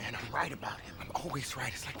right about him. I'm always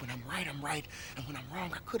right. It's like when I'm right, I'm right. And when I'm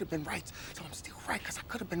wrong, I could have been right. So I'm still right because I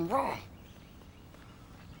could have been wrong.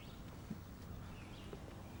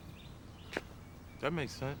 That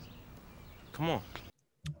makes sense. Come on.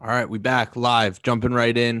 All right, we back live, jumping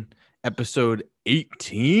right in. Episode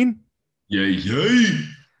 18. Yay.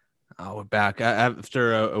 We're back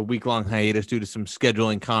after a week-long hiatus due to some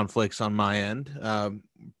scheduling conflicts on my end.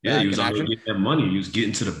 He was out there getting that money. He was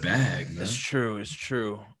getting to the bag, man. It's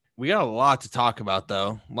true. We got a lot to talk about,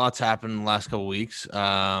 though. Lots happened in the last couple of weeks.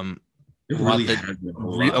 A lot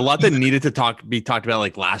that needed to be talked about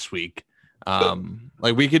like last week.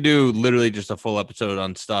 Like we could do literally just a full episode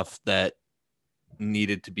on stuff that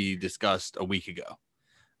needed to be discussed a week ago.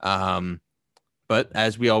 But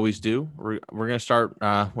as we always do, we're going to start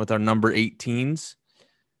with our number 18s.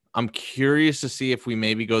 I'm curious to see if we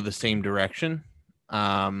maybe go the same direction.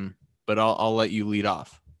 But I'll let you lead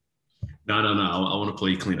off. No. I want to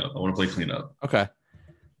play cleanup. Okay.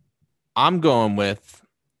 I'm going with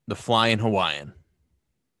the Flying Hawaiian.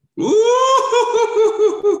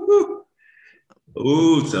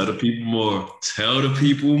 Ooh, tell the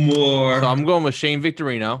people more. So I'm going with Shane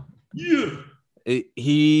Victorino. Yeah.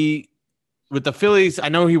 He, with the Phillies, I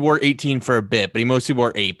know he wore 18 for a bit, but he mostly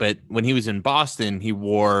wore 8. But when he was in Boston, he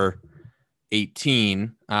wore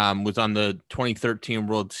 18, was on the 2013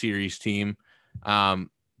 World Series team.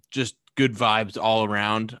 Just good vibes all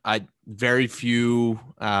around. Very few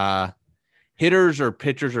hitters or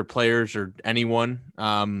pitchers or players or anyone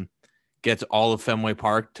gets all of Fenway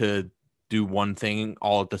Park to do one thing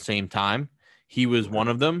all at the same time. He was one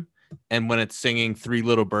of them. And when it's singing Three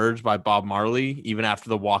Little Birds by Bob Marley, even after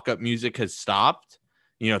the walk-up music has stopped,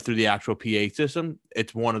 through the actual PA system,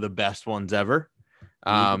 it's one of the best ones ever.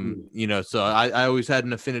 So I always had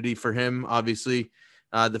an affinity for him. Obviously,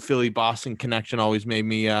 the Philly-Boston connection always made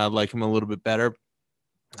me like him a little bit better.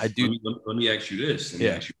 I do. Let me ask you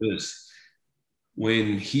this.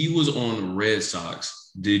 When he was on the Red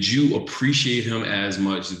Sox, did you appreciate him as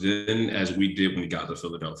much then as we did when he got to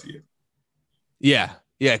Philadelphia? Yeah,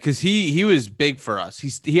 because he was big for us.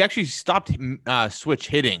 He actually stopped switch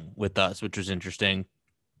hitting with us, which was interesting.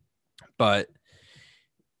 But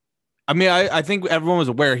I mean, I think everyone was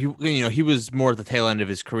aware he was more at the tail end of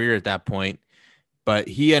his career at that point. But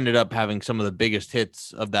he ended up having some of the biggest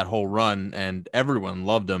hits of that whole run, and everyone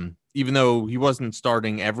loved him, even though he wasn't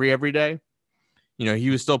starting every day.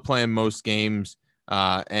 He was still playing most games,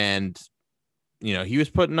 and he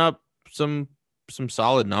was putting up some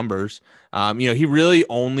solid numbers. He really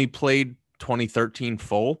only played 2013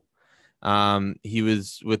 full. He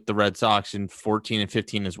was with the Red Sox in 14 and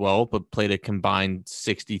 15 as well, but played a combined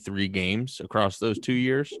 63 games across those 2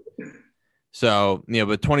 years. So,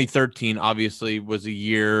 but 2013 obviously was a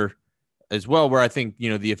year as well where I think,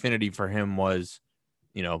 the affinity for him was,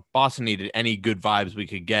 Boston needed any good vibes we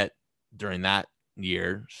could get during that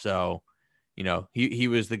year. So, he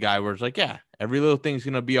was the guy where it's like, yeah, every little thing's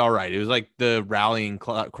going to be all right. It was like the rallying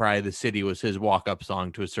cry of the city was his walk-up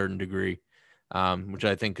song to a certain degree, which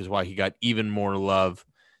I think is why he got even more love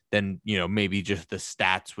than, maybe just the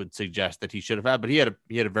stats would suggest that he should have had. But he had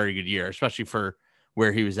a very good year, especially for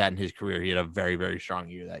where he was at in his career. He had a very, very strong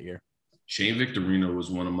year that year. Shane Victorino was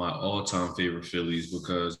one of my all-time favorite Phillies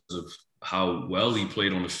because of how well he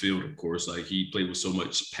played on the field, of course. Like, he played with so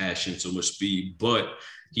much passion, so much speed, but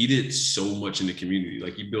he did so much in the community.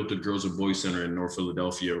 Like, he built the Girls and Boys Center in North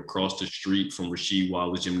Philadelphia across the street from Rasheed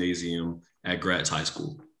Wallace Gymnasium at Gratz High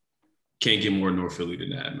School. Can't get more North Philly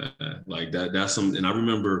than that, man. Like, that's some, and I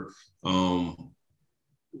remember when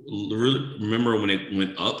it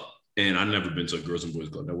went up. And I've never been to a Girls and Boys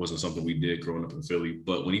Club. That wasn't something we did growing up in Philly.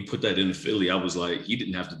 But when he put that in Philly, I was like, he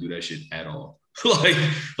didn't have to do that shit at all.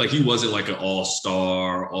 like he wasn't like an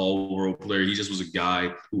all-star, all-world player. He just was a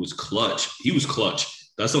guy who was clutch. He was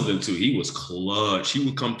clutch. That's something too. He was clutch. He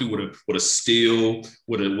would come through with a steal,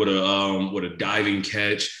 with a diving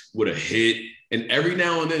catch, with a hit. And every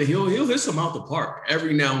now and then he'll hit some out the park.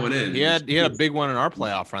 Every now and then. He had a big one in our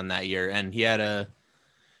playoff run that year, and he had a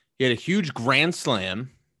huge grand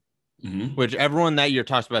slam. Mm-hmm. Which everyone that year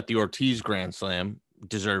talks about the Ortiz Grand Slam,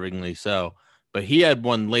 deservingly so. But he had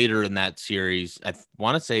one later in that series. I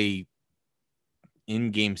want to say in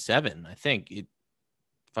Game 7, I think, if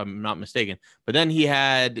I'm not mistaken. But then he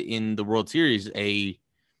had in the World Series a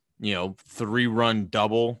 3-run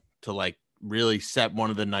double to like really set one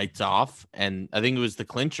of the nights off, and I think it was the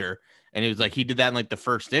clincher. And it was like he did that in like the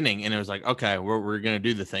first inning, and it was like, okay, we're gonna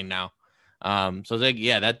do the thing now. So I was like,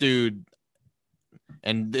 yeah, that dude.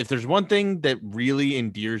 And if there's one thing that really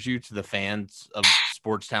endears you to the fans of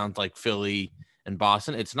sports towns like Philly and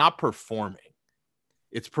Boston, it's not performing.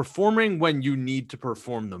 It's performing when you need to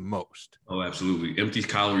perform the most. Oh, absolutely. Empty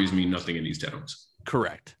calories mean nothing in these towns.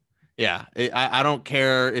 Correct. Yeah. I don't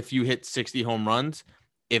care if you hit 60 home runs.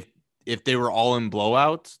 If they were all in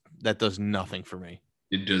blowouts, that does nothing for me.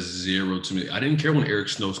 It does zero to me. I didn't care when Eric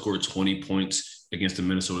Snow scored 20 points against the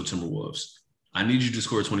Minnesota Timberwolves. I need you to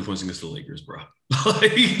score 20 points against the Lakers, bro.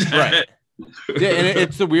 Right. Yeah, and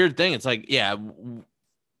it's the weird thing. It's like, yeah,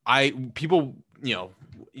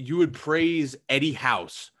 you would praise Eddie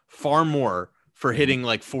House far more for hitting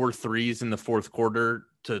like 4 threes in the fourth quarter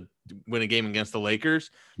to win a game against the Lakers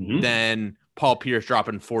than Paul Pierce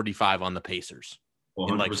dropping 45 on the Pacers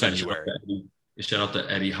in like February. Shout out to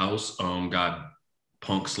Eddie House. Got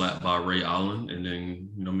punk slapped by Ray Allen, and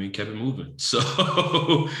then kept it moving. So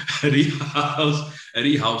Eddie House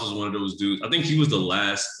is one of those dudes. I think he was the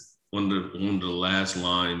last one of the last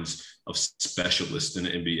lines of specialists in the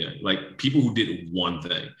NBA. Like people who did one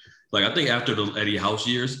thing. Like I think after the Eddie House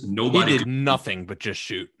years, nobody did nothing but just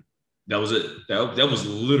shoot. That was it. That was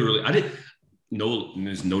literally.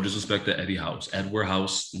 There's no disrespect to Eddie House, Edward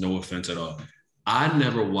House. No offense at all. I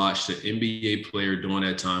never watched an NBA player during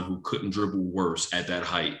that time who couldn't dribble worse at that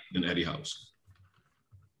height than Eddie House.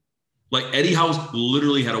 Like Eddie House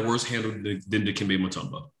literally had a worse handle than Dikembe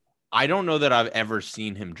Mutombo. I don't know that I've ever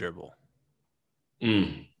seen him dribble. That's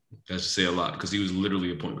to say a lot because he was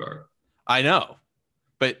literally a point guard. I know,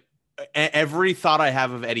 but every thought I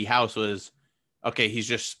have of Eddie House was, okay, he's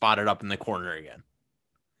just spotted up in the corner again.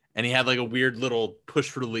 And he had like a weird little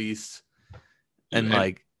push release and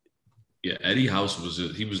Eddie House was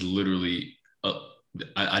literally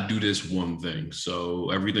I do this one thing. So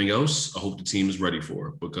everything else, I hope the team is ready for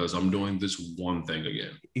it because I'm doing this one thing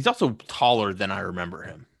again. He's also taller than I remember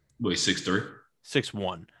him. Wait, 6'3"?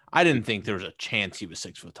 6'1". I didn't think there was a chance he was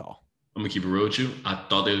 6 foot tall. I'm gonna keep it real with you. I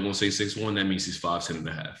thought they were gonna say 6'1". That means he's 5'10" and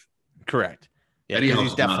a half. Correct. Yeah, Eddie House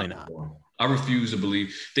he's definitely not. I refuse to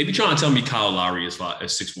believe. They be trying to tell me Kyle Lowry is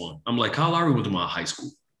 6'1". I'm like, Kyle Lowry went to my high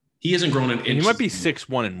school. He hasn't grown an inch. He might be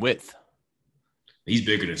 6'1" in width. He's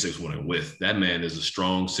bigger than 6'1" in width. That man is a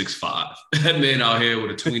strong 6'5". That man out here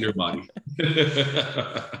with a tweener body.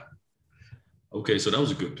 Okay, so that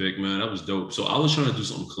was a good pick, man. That was dope. So I was trying to do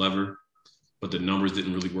something clever, but the numbers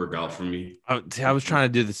didn't really work out for me. I was trying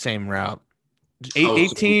to do the same route.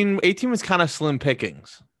 18 was kind of slim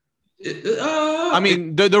pickings. I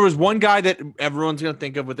mean, there was one guy that everyone's going to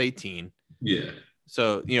think of with 18. Yeah.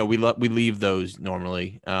 So, we leave those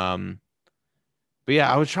normally. But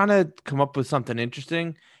yeah, I was trying to come up with something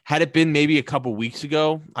interesting. Had it been maybe a couple weeks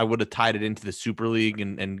ago, I would have tied it into the Super League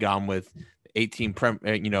and gone with 18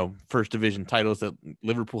 first division titles that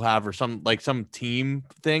Liverpool have or some team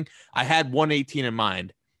thing. I had 118 in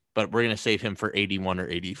mind, but we're going to save him for 81 or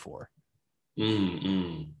 84.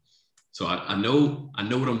 So I know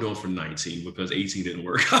what I'm doing for 19 because 18 didn't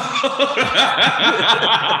work.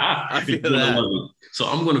 I feel that. So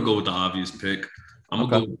I'm going to go with the obvious pick. I'm going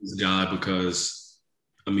to go with this guy because,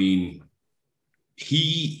 I mean,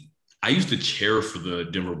 I used to cheer for the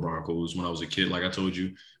Denver Broncos when I was a kid, like I told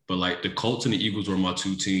you. But like the Colts and the Eagles were my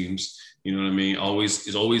two teams. You know what I mean?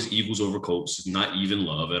 It's always Eagles over Colts. It's not even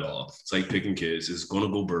love at all. It's like picking kids. It's going to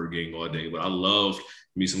go Burger King all day. But I loved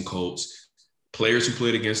me some Colts. Players who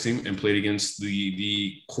played against him and played against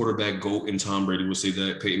the quarterback GOAT and Tom Brady would say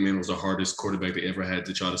that Peyton Manning was the hardest quarterback they ever had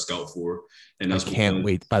to try to scout for. And that's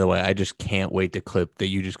wait. By the way, I just can't wait to clip that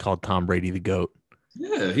you just called Tom Brady the GOAT.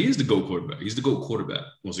 Yeah, he is the GOAT quarterback. He's the GOAT quarterback.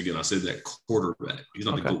 Once again, I said that quarterback. He's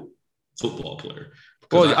not the GOAT football player.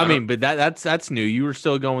 Well, but that's new. You were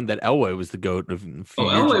still going that Elway was the GOAT. Elway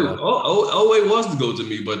was the GOAT to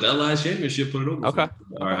me, but that last championship put it over. Okay.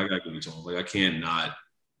 All right, I got to give it to him. Like I can't not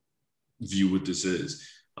view what this is.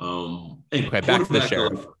 Back to the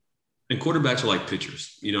sheriff. And quarterbacks are like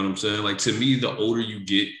pitchers. You know what I'm saying? Like to me, the older you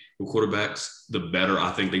get with quarterbacks, the better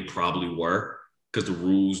I think they probably were because the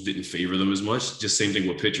rules didn't favor them as much. Just same thing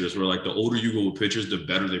with pitchers, where like the older you go with pitchers, the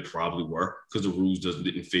better they probably were because the rules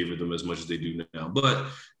didn't favor them as much as they do now. But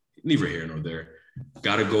neither here nor there.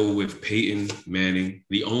 Got to go with Peyton Manning,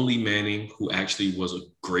 the only Manning who actually was a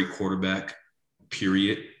great quarterback,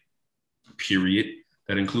 period.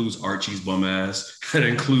 That includes Archie's bum ass. That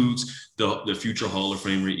includes the future Hall of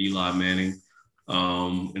Famer Eli Manning.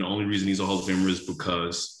 And the only reason he's a Hall of Famer is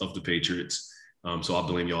because of the Patriots. So I'll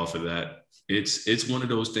blame y'all for that. It's one of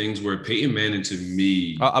those things where Peyton Manning to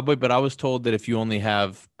me. But I was told that if you only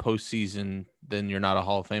have postseason, then you're not a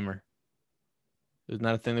Hall of Famer. Isn't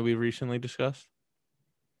that a thing that we recently discussed?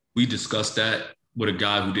 We discussed that with a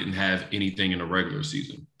guy who didn't have anything in the regular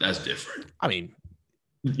season. That's different. I mean,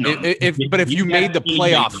 if you made the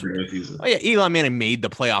playoffs. Oh yeah, Eli Manning made the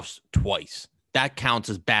playoffs twice. that counts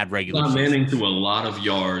as bad regular Eli Manning season. threw a lot of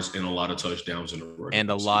yards and a lot of touchdowns in the regular And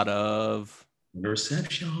a season. lot of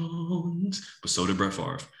interceptions, but so did Brett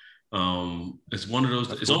Favre. It's one of those.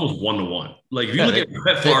 That's it's cool. almost 1-to-1. Like if you look at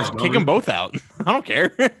Brett Favre's kick numbers, them both out. I don't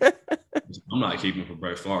care. I'm not keeping for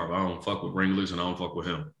Brett Favre. I don't fuck with Wranglers and I don't fuck with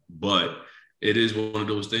him. But it is one of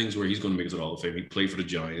those things where he's going to make it to the Hall of Fame. He played for the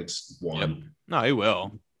Giants. One. Yep. No, he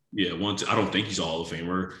will. Yeah, one. I don't think he's a Hall of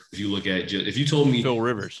Famer. If you look at, if you told me Phil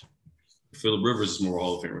Rivers. Phillip Rivers is more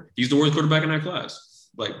Hall of Famer, he's the worst quarterback in that class.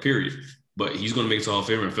 Like period. But he's going to make it to Hall of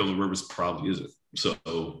Famer, and Phillip Rivers probably isn't. So,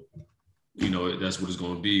 that's what it's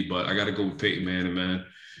going to be. But I got to go with Peyton Manning, man.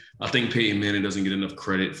 I think Peyton Manning doesn't get enough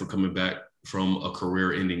credit for coming back from a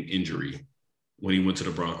career-ending injury when he went to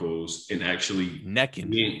the Broncos and actually Neck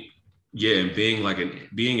injury.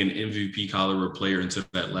 being an MVP caliber player into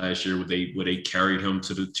that last year where they carried him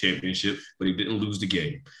to the championship, but he didn't lose the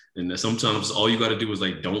game. And sometimes all you got to do is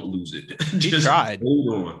like don't lose it. Just tried. Hold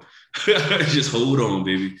on, just hold on,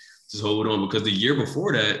 baby. Just hold on, because the year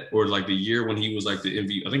before that, or like the year when he was like the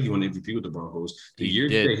MVP, I think he won MVP with the Broncos. The year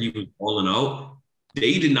that he was balling out,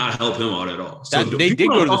 they did not help him out at all. So they did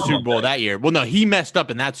go to the Super Bowl that year. Well, no, he messed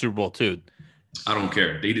up in that Super Bowl too. I don't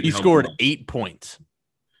care. They didn't. He scored 8 points.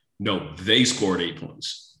 No, they scored 8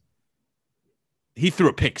 points. He threw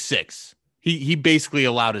a pick six. He basically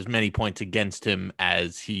allowed as many points against him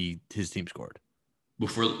as his team scored.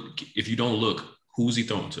 If you don't look, who's he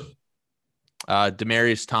throwing to?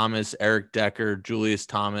 Demaryius Thomas, Eric Decker, Julius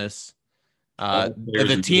Thomas.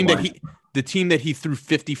 The team that he threw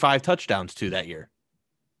 55 touchdowns to that year.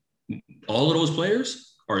 All of those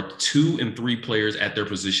players are 2 and 3 players at their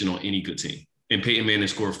position on any good team. And Peyton Manning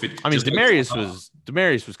scored 50. I mean,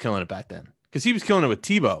 Demaryius was killing it back then because he was killing it with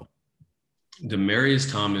Tebow.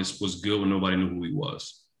 Demaryius Thomas was good when nobody knew who he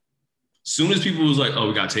was. Soon as people was like, "Oh,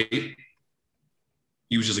 we got tape,"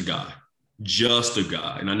 he was just a guy. Just a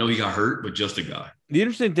guy. And I know he got hurt, but just a guy. The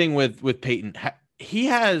interesting thing with Peyton, he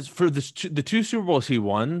has, for the 2 Super Bowls he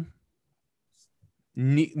won,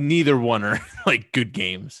 neither one are like good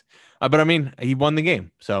games. But I mean, he won the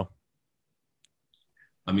game. So,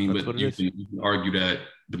 I mean, but you can argue that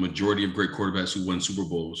the majority of great quarterbacks who win Super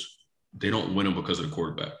Bowls, they don't win them because of the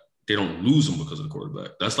quarterback. They don't lose them because of the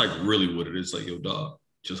quarterback. That's like really what it is. Like, yo, dog,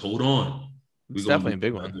 just hold on. It's definitely a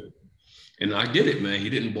big one. And I get it, man. He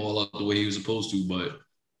didn't ball out the way he was supposed to, but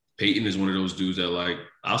Peyton is one of those dudes that, like,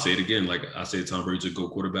 I'll say it again. Like I said, Tom Brady's a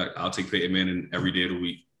good quarterback. I'll take Peyton Manning every day of the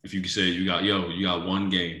week. If you can say you got one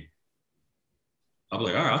game, I'll be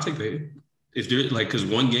like, all right, I'll take Peyton. If there, like, because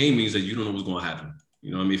one game means that you don't know what's going to happen.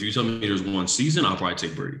 You know what I mean? If you tell me there's one season, I'll probably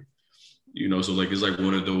take Brady. So like it's like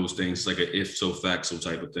one of those things, it's like an if so fact so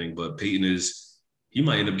type of thing. But Peyton he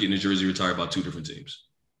might end up getting his jersey retired by 2 different teams.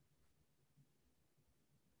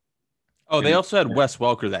 Oh, they also had Wes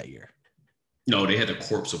Welker that year. No, they had the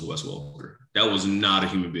corpse of Wes Welker. That was not a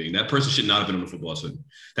human being. That person should not have been on the football team.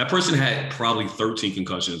 That person had probably 13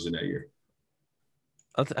 concussions in that year.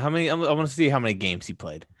 How many? I want to see how many games he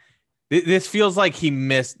played. This feels like he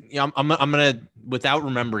missed. I'm gonna, without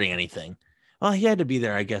remembering anything. Well, he had to be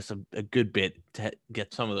there, I guess, a good bit to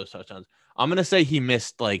get some of those touchdowns. I'm gonna say he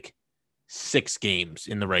missed like 6 games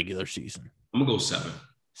in the regular season. I'm gonna go 7.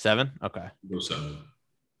 7? Okay. Go 7.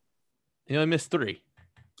 He only missed 3.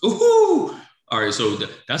 Ooh! All right, so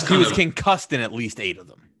that's kind of. He was concussed in at least 8 of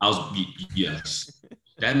them. Yes.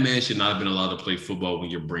 That man should not have been allowed to play football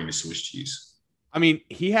when your brain is Swiss cheese. I mean,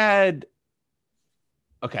 he had.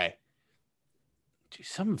 Okay. Dude,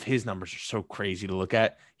 some of his numbers are so crazy to look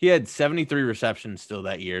at. He had 73 receptions still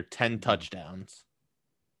that year, 10 touchdowns.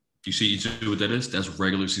 You see what that is? That's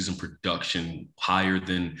regular season production higher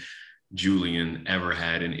than Julian ever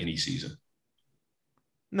had in any season.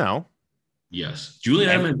 No. Yes. Julian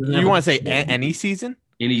Edelman. You want to say any season?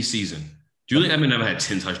 Any season. Julian Edelman never had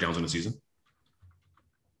 10 touchdowns in a season.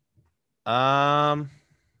 I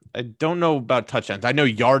don't know about touchdowns. I know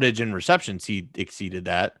yardage and receptions. He exceeded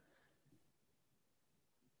that.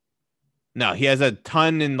 No, he has a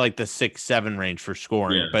ton in like the 6-7 range for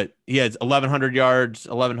scoring, but he has 1,100 yards,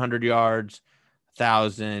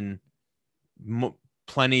 1,000,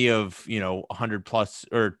 plenty of 100 plus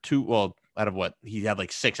or 2. Well, out of what he had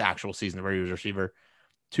like 6 actual seasons where he was a receiver,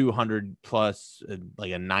 200 plus,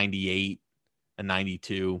 like a 98, a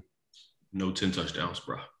 92. No 10 touchdowns,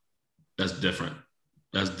 bro. That's different.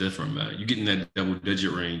 That's different, man. You get in that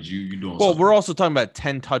double-digit range. You doing well, something. We're also talking about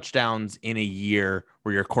 10 touchdowns in a year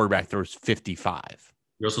where your quarterback throws 55.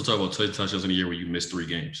 You're also talking about 10 touchdowns in a year where you miss 3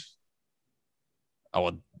 games. Oh,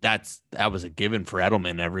 well, that was a given for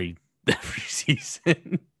Edelman every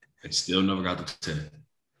season. And still never got to 10.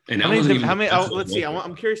 And that How many? wasn't even How the many? best Oh, let's see. Wells Welker.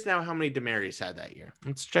 I'm curious now how many Demarius had that year.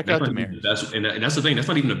 Let's check That's out not even the Demarius. best, and that's the thing. That's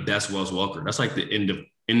not even the best Wells Welker. That's like the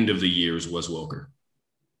end of the year's Wes Welker.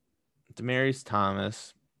 Demarius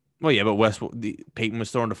Thomas. Well, yeah, but Peyton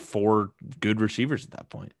was throwing to 4 good receivers at that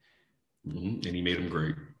point. And he made him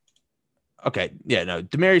great. Okay, yeah, no,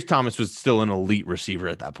 Demarius Thomas was still an elite receiver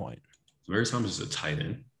at that point. Demarius Thomas is a tight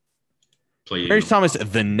end. Demarius Thomas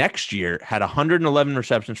the next year had 111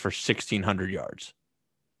 receptions for 1,600 yards.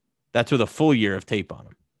 That's with a full year of tape on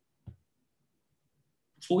him.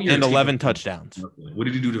 Full year and of tape. 11 touchdowns. What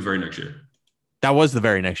did he do the very next year? That was the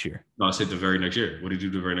very next year. No, I said the very next year. What did he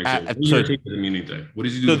do the very next year? So- Full year of tape doesn't mean anything. What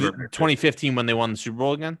did he do So the very the next year? 2015 when they won the Super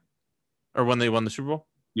Bowl again? Or when they won the Super Bowl?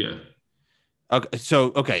 Yeah.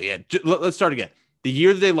 Okay, yeah. Let's start again. The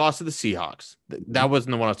year that they lost to the Seahawks, that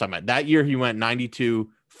wasn't the one I was talking about. That year he went 92,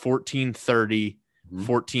 14, 30,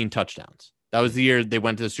 14 touchdowns. That was the year they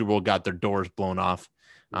went to the Super Bowl, got their doors blown off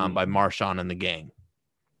by Marshawn and the gang.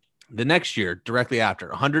 The next year, directly after,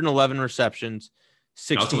 111 receptions,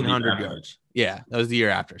 1,600 yards. Yeah, that was the year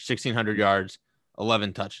after. 1,600 yards,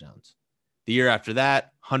 11 touchdowns. The year after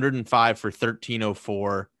that, 105 for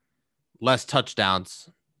 1,304, less touchdowns.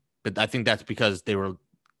 But I think that's because they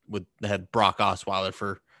had Brock Osweiler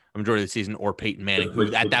for a majority of the season, or Peyton Manning,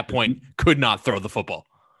 who at that point could not throw the football.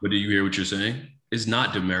 But do you hear what you're saying? It's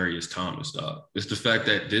not Demarius Thomas, dog. It's the fact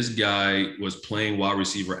that this guy was playing wide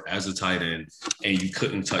receiver as a tight end, and you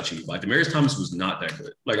couldn't touch him. Like Demarius Thomas was not that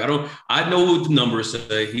good. Like I know what the numbers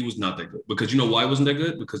say. He was not that good, because you know why he wasn't that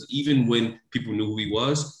good? Because even when people knew who he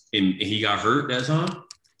was and he got hurt that time,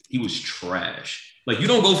 he was trash. Like you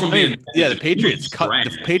don't go from being the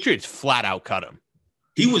Patriots flat out cut him.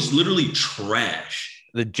 He was literally trash.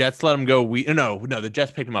 The Jets let him go. No, the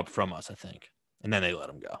Jets picked him up from us, I think, and then they let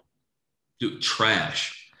him go. Dude,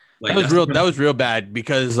 trash. Like, that was real bad,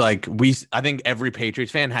 because I think every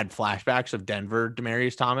Patriots fan had flashbacks of Denver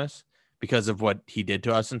Demarius Thomas because of what he did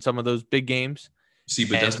to us in some of those big games. See,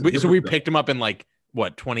 but so we picked him up in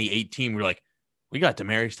 2018. We were like, we got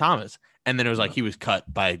Demarius Thomas, and then it was like he was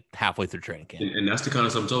cut by halfway through training camp. And that's the kind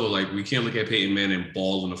of stuff I'm told. Like, we can't look at Peyton Manning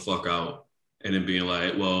balling the fuck out and then being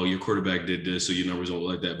like, well, your quarterback did this, so your numbers don't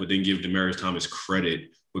look like that. But then give Demarius Thomas credit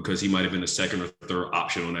because he might have been a second or third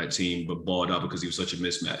option on that team, but balled out because he was such a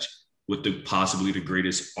mismatch with possibly the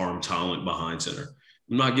greatest arm talent behind center.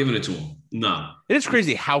 I'm not giving it to him. No. It is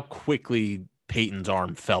crazy how quickly Peyton's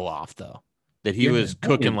arm fell off, though, that he was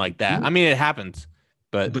cooking like that. I mean, it happens,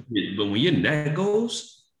 but when your neck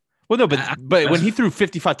goes. Well, no, but when he threw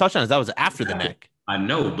 55 touchdowns, that was after the neck. I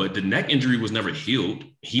know, but the neck injury was never healed.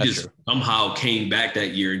 That's true. Somehow came back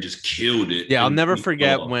that year and just killed it. Yeah, I'll never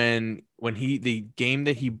forget when the game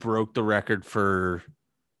that he broke the record for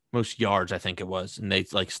most yards, I think it was, and they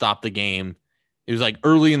stopped the game. It was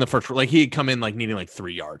early in the first, he had come in needing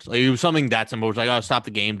 3 yards. It was something that simple. It was I'll stop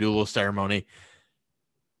the game, do a little ceremony.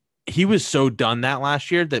 He was so done that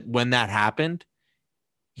last year that when that happened,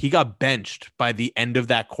 he got benched by the end of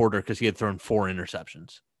that quarter because he had thrown 4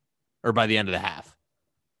 interceptions, or by the end of the half.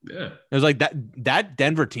 Yeah. It was that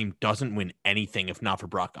Denver team doesn't win anything if not for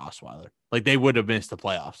Brock Osweiler. They would have missed the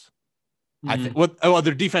playoffs. I think.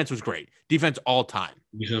 Their defense was great. Defense all time.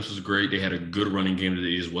 Defense was great. They had a good running game that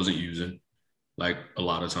they just wasn't using, a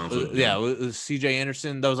lot of times. It was C.J.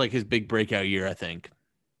 Anderson. That was his big breakout year, I think.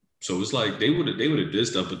 So it's they would have did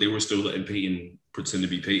stuff, but they were still letting Peyton pretend to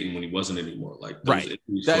be Peyton when he wasn't anymore. Right.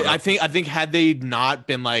 I think had they not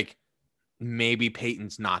been maybe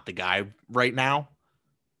Peyton's not the guy right now,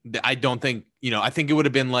 I don't think, I think it would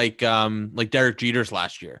have been like Derek Jeter's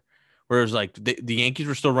last year, where it was the Yankees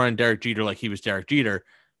were still running Derek Jeter like he was Derek Jeter,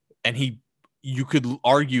 and you could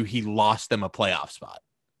argue he lost them a playoff spot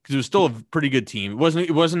because it was still a pretty good team.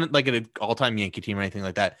 It wasn't like an all-time Yankee team or anything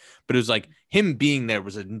like that, but it was him being there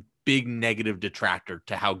was a big negative detractor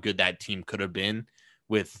to how good that team could have been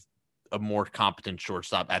with a more competent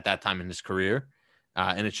shortstop at that time in his career.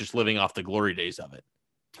 And it's just living off the glory days of it.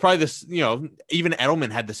 It's probably this, even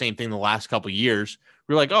Edelman had the same thing the last couple of years.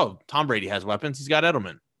 We're oh, Tom Brady has weapons. He's got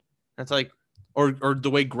Edelman. That's or the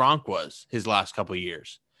way Gronk was his last couple of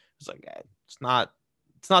years. It's it's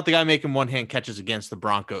not the guy making one-hand catches against the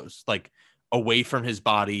Broncos, away from his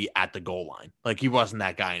body at the goal line. He wasn't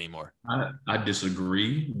that guy anymore. I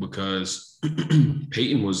disagree because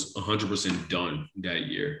Peyton was 100% done that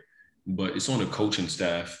year, but it's on the coaching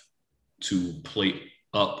staff to play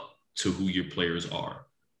up to who your players are.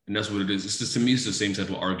 And that's what it is. It's just, to me, it's the same type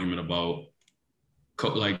of argument about,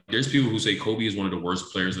 there's people who say Kobe is one of the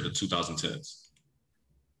worst players of the 2010s.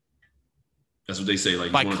 That's what they say.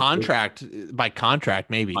 By contract,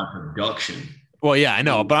 maybe. By production. Well, yeah, I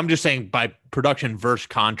know. But I'm just saying by production versus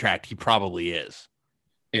contract, he probably is.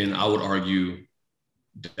 And I would argue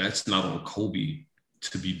that's not on Kobe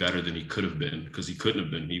to be better than he could have been, because he couldn't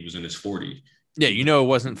have been. He was in his 40s. Yeah, it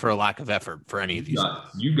wasn't for a lack of effort for any of these.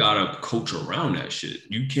 You gotta coach around that shit.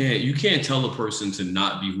 You can't tell a person to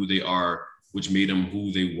not be who they are, which made them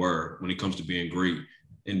who they were when it comes to being great.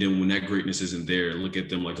 And then when that greatness isn't there, look at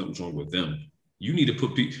them like something's wrong with them. You need to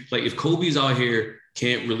put people, like, if Kobe's out here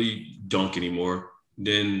can't really dunk anymore,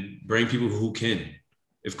 then bring people who can.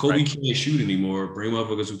 If Kobe can't shoot anymore, bring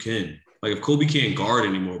motherfuckers who can. Like, if Kobe can't guard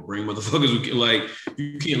anymore, bring motherfuckers who can. Like,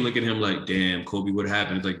 you can't look at him like, damn, Kobe, what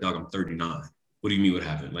happened? It's like, dog, I'm 39. What do you mean what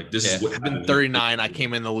happened? Like, this is what happened. I've been 39. I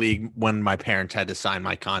came in the league when my parents had to sign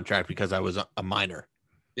my contract because I was a minor.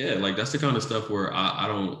 Yeah, like, that's the kind of stuff where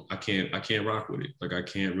I can't rock with it. Like, I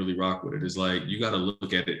can't really rock with it. It's like, you got to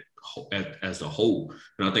look at it as a whole.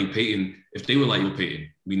 And I think Peyton, if they were like, yo, Peyton,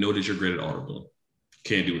 we know that you're great at audible.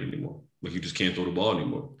 Can't do it anymore. Like, you just can't throw the ball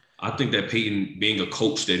anymore. I think that Peyton, being a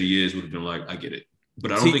coach that he is, would have been like, I get it.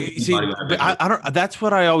 But I don't think that's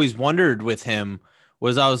what I always wondered with him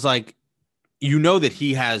was I was like, that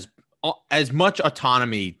he has as much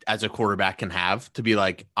autonomy as a quarterback can have to be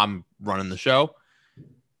like, I'm running the show.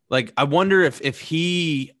 Like, I wonder if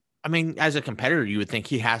he, I mean, as a competitor, you would think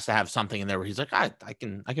he has to have something in there where he's like, I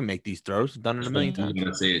can make these throws. I've done it a million times. I'm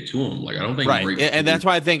gonna say it to him. Like, I don't think right. And that's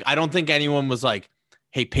why I don't think anyone was like,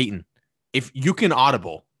 hey, Peyton, if you can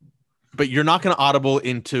audible, but you're not going to audible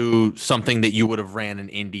into something that you would have ran in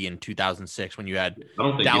Indy in 2006 when you had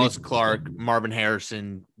Dallas Clark, Marvin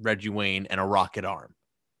Harrison, Reggie Wayne, and a rocket arm.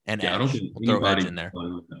 And I don't think throw Edge in there.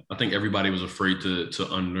 I think everybody was afraid to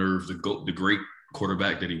unnerve the great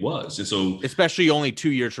quarterback that he was. And so, especially only 2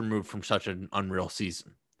 years removed from such an unreal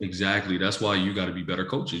season. Exactly. That's why you got to be better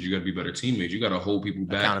coaches. You got to be better teammates. You got to hold people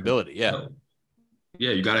back. Accountability. Yeah.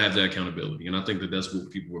 Yeah, you got to have that accountability. And I think that's what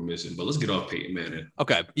people were missing. But let's get off Peyton Manning.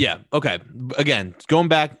 Okay. Yeah. Okay. Again, going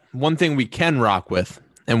back, one thing we can rock with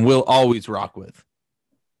and will always rock with,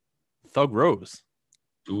 Thug Rose.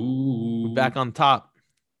 Ooh. We're back on top.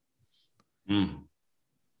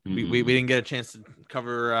 Mm-hmm. We didn't get a chance to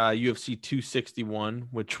cover UFC 261,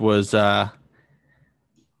 which was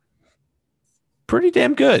pretty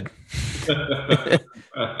damn good.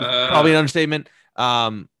 Probably an understatement.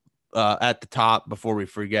 At the top, before we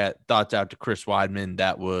forget, thoughts out to Chris Weidman.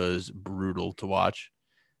 That was brutal to watch.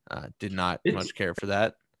 Did not much care for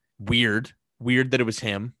that. Weird that it was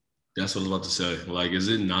him. That's what I was about to say. Like, is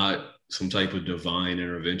it not some type of divine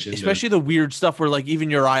intervention? Especially the weird stuff where, like, even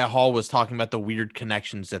Uriah Hall was talking about the weird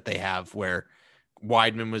connections that they have where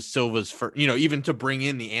Weidman was Silva's first, even to bring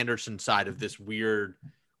in the Anderson side of this weird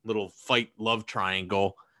little fight love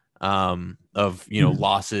triangle of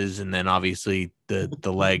losses, and then obviously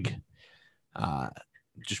the leg,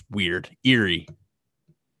 just weird, eerie.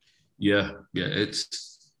 Yeah,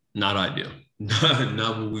 it's not ideal.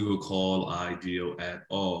 Not what we would call ideal at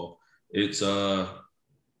all. It's I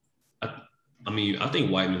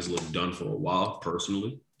think Weidman's looked done for a while,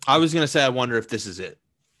 personally. I was gonna say I wonder if this is it.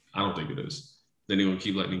 I don't think it is. Then they're gonna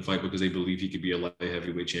keep letting him fight because they believe he could be a light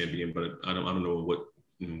heavyweight champion, but I don't know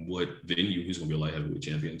what venue he's gonna be a light heavyweight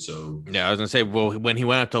champion. So yeah, I was gonna say, well, when he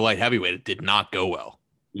went up to light heavyweight, it did not go well.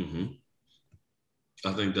 Mm-hmm.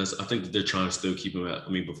 I think that they're trying to still keep him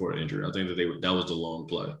before the injury. I think that was the long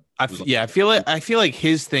play. I feel like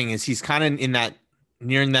his thing is he's kind of in that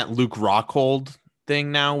nearing that Luke Rockhold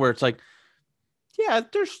thing now, where it's like, yeah,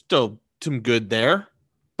 there's still some good there,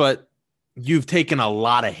 but you've taken a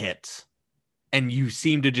lot of hits. And you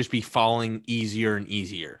seem to just be falling easier and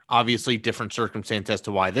easier. Obviously, different circumstance as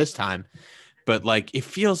to why this time. But, like, it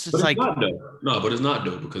feels just like... No, but it's not,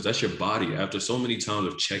 though, because that's your body. After so many times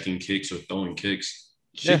of checking kicks or throwing kicks,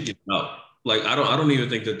 shit gets up. Like, I don't even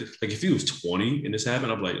think that... Like, if he was 20 and this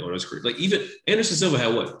happened, I'm like, oh, that's crazy. Like, even Anderson Silva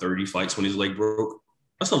had, 30 fights when his leg broke?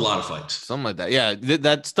 That's a lot of fights. Something like that. Yeah,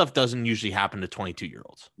 that stuff doesn't usually happen to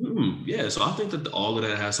 22-year-olds. Yeah, so I think that all of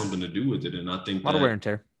that has something to do with it. And I think a lot of wear and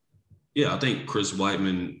tear. Yeah, I think Chris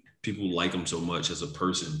Weidman, people like him so much as a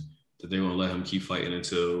person that they're going to let him keep fighting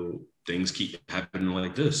until things keep happening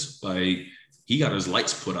like this. Like, he got his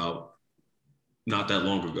lights put out not that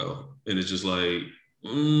long ago. And it's just like,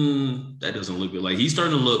 that doesn't look good. Like, he's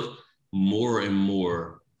starting to look more and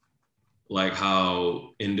more like how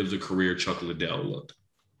end of the career Chuck Liddell looked.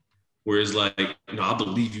 Whereas, like, I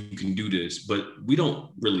believe you can do this, but we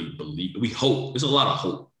don't really believe. We hope. There's a lot of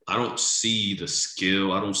hope. I don't see the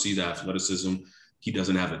skill. I don't see the athleticism. He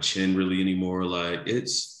doesn't have a chin really anymore. Like, and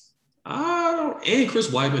Chris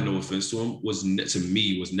Weidman, no offense to him, was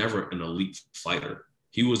never an elite fighter.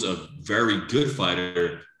 He was a very good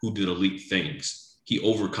fighter who did elite things. He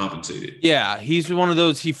overcompensated. Yeah, he's one of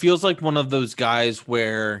those. He feels like one of those guys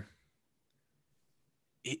where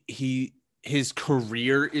his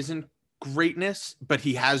career isn't greatness, but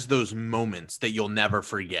he has those moments that you'll never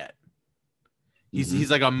forget.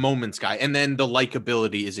 He's like a moments guy, and then the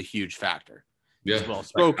likability is a huge factor. Yeah, He's well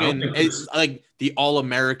spoken. Like, it's like the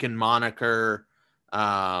All-American moniker.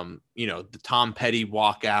 The Tom Petty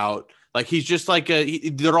walkout. Like he's just like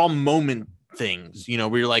they're all moment things.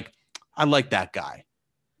 Where you're like, I like that guy.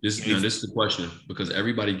 This is the question because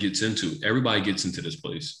everybody gets into this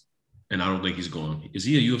place, and I don't think he's going. Is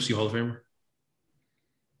he a UFC Hall of Famer?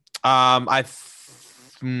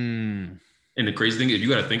 And the crazy thing, if you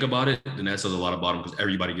got to think about it, then that says a lot about him because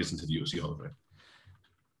everybody gets into the UFC Hall of Fame.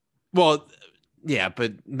 Well, yeah,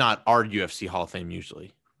 but not our UFC Hall of Fame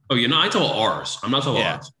usually. Oh, I told ours. I'm not talking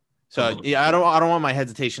ours. So yeah, I don't want my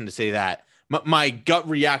hesitation to say that. My gut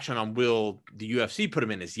reaction on will the UFC put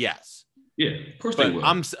him in is yes. Yeah, of course they will.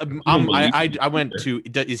 I went to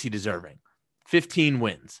is he deserving? 15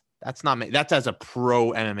 wins. That's as a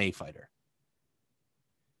pro MMA fighter.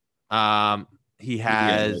 He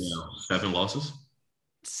has 7 losses.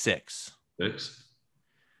 6. 6.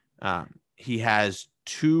 He has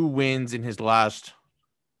 2 wins in his last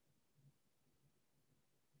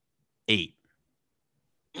 8.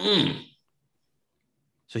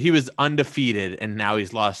 So he was undefeated, and now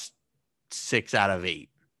he's lost 6 out of 8.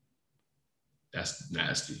 That's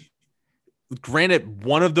nasty. Granted,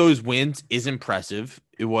 one of those wins is impressive.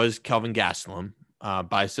 It was Kelvin Gastelum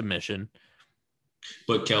by submission.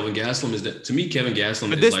 But Kelvin Gastelum is that to me. Kevin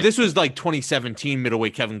Gastelum. But this was like 2017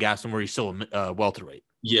 middleweight Kevin Gastelum, where he's still a welterweight.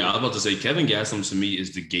 Yeah, I was about to say Kevin Gastelum to me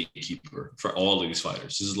is the gatekeeper for all of these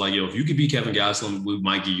fighters. This is like, if you could beat Kevin Gastelum, we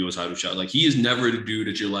might give you a title shot. Like, he is never the dude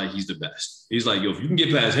that you're like, he's the best. He's like, if you can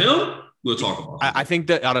get past him, we'll talk about it. I think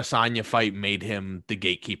the Adesanya fight made him the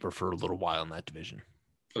gatekeeper for a little while in that division.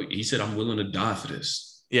 He said, I'm willing to die for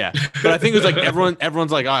this. Yeah, but I think it was like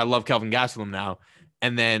everyone's like, oh, I love Kelvin Gastelum now.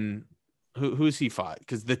 And then who's he fought?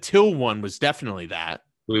 Because the Till one was definitely that.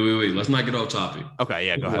 Wait. Let's not get off topic. Okay,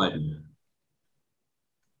 yeah, go ahead.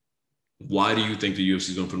 Why do you think the UFC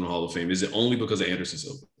is going to put him in the Hall of Fame? Is it only because of Anderson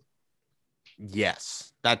Silva?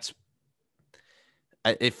 Yes,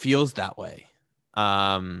 it feels that way.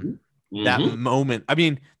 That moment. I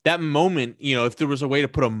mean, that moment, if there was a way to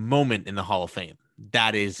put a moment in the Hall of Fame,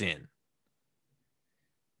 that is in.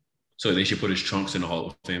 So they should put his trunks in the Hall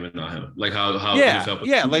of Fame and not him. Like how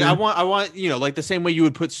yeah. Like I want like the same way you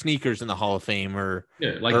would put sneakers in the Hall of Fame or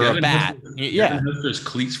a bat. Devin Hester's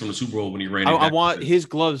cleats from the Super Bowl when he ran. I want his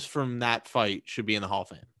gloves from that fight should be in the Hall of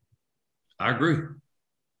Fame. I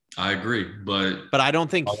agree, but I don't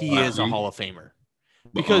think he is a Hall of Famer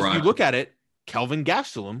because you look at it. Kelvin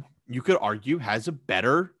Gastelum, you could argue, has a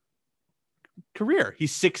better career.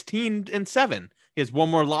 He's 16-7. He has one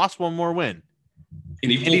more loss, one more win.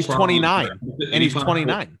 And he's 29. And he's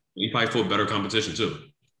 29. He probably fought better competition too.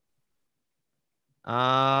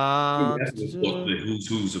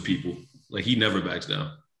 Who's the people? Like, he never backs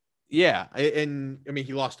down. Yeah, and I mean,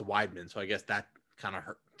 he lost to Weidman, so I guess that kind of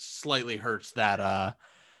slightly hurts that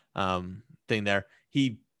thing there.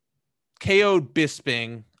 He KO'd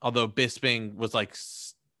Bisping, although Bisping was like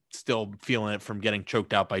still feeling it from getting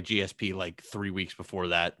choked out by GSP like 3 weeks before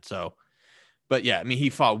that. So, but yeah, I mean, he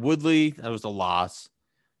fought Woodley. That was a loss.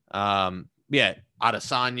 Adesanya,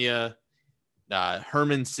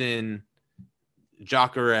 Hermanson,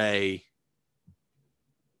 Jacare,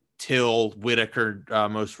 Till, Whitaker,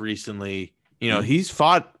 most recently. He's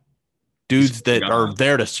fought dudes that are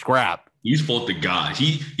there to scrap. He's fought the guy.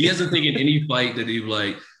 He hasn't taken any fight that he's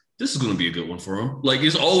like, this is going to be a good one for him. Like,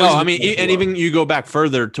 it's always. Oh, I mean, and even you go back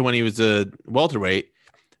further to when he was a welterweight,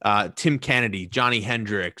 Tim Kennedy, Johnny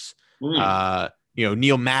Hendricks,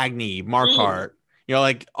 Neil Magny, Mark Hart,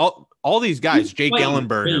 like all these guys, Jake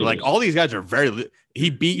Ellenberger, like all these guys are he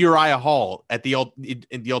beat Uriah Hall at the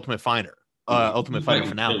Ultimate Fighter, Ultimate Fighter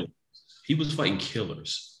finale. He was fighting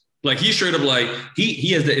killers. Like, he's straight up like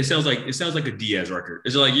he has it sounds like a Diaz record.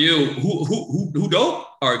 It's like, who dope?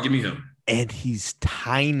 All right, give me him. And he's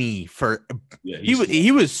tiny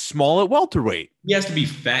he was small at welterweight. He has to be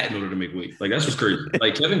fat in order to make weight. Like, that's what's crazy.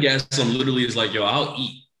 Like, Kevin Gastelum literally is like, I'll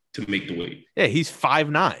eat to make the weight. Yeah, he's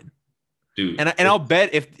 5'9". Dude. And I'll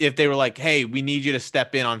bet if they were like, hey, we need you to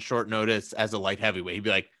step in on short notice as a light heavyweight, he'd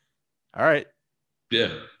be like, all right.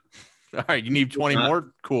 Yeah. All right, you need 20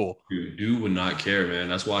 more? Cool. Dude would not care, man.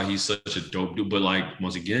 That's why he's such a dope dude. But, like,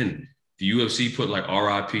 once again, the UFC put, like,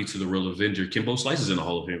 RIP to the real Avenger. Kimbo Slice is in the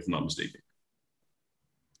Hall of Fame, if I'm not mistaken.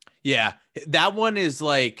 Yeah, that one is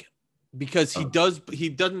like, because he doesn't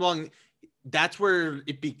belong. That's where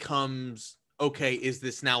it becomes okay, is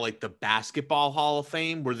this now like the basketball Hall of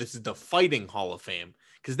Fame where this is the fighting Hall of Fame?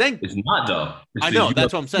 Because then It's not though. It's I the know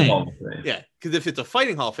that's what I'm UFC Hall saying. of Fame. Yeah, because if it's a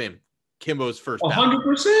fighting Hall of Fame, Kimbo's first ballot.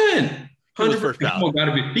 100%. Kimbo's first ballot.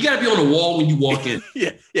 He gotta be on the wall when you walk in.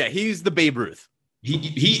 yeah, he's the Babe Ruth.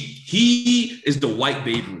 He is the white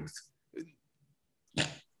Babe Ruth.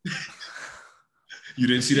 You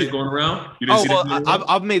didn't see that going around? You didn't see that going around?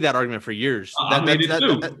 I've made that argument for years. I made it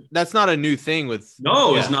too. That's not a new thing with.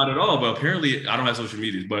 No, it's not at all. But apparently, I don't have social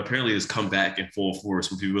media, but apparently it's come back in full force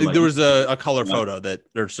when people like. There was a color photo that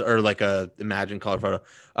or like a imagined color photo.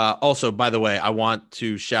 Also, by the way, I want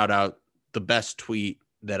to shout out the best tweet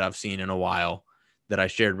that I've seen in a while that I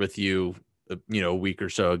shared with you, a week or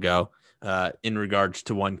so ago, in regards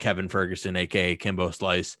to one Kevin Ferguson, aka Kimbo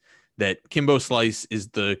Slice. That Kimbo Slice is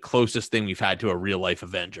the closest thing we've had to a real life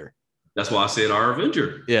Avenger. That's why I said our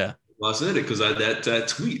Avenger. Yeah. Well, I said it because that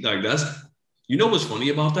tweet, like that's, what's funny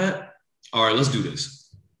about that? All right, let's do this.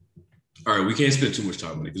 All right, we can't spend too much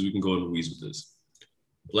time on it because we can go in the weeds with this.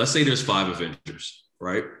 Let's say there's 5 Avengers,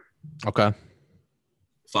 right? Okay.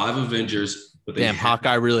 5 Avengers. But damn,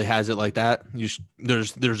 Hawkeye really has it like that.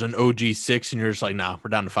 There's an OG 6 and you're just like, nah, we're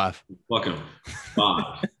down to 5. Fuck him.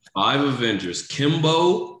 5 Avengers.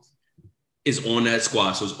 Kimbo is on that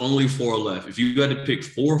squad, so it's only 4 left. If you got to pick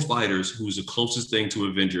 4 fighters who's the closest thing to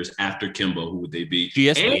Avengers after Kimbo, who would they be?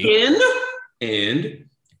 GSP. And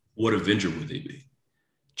what Avenger would they be?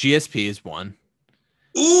 GSP is one.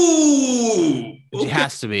 Ooh! Okay. It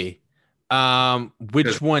has to be.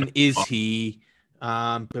 Which one is he?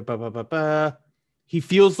 He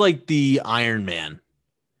feels like the Iron Man,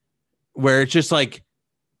 where it's just like,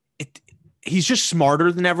 he's just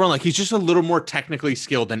smarter than everyone. Like he's just a little more technically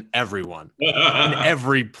skilled than everyone in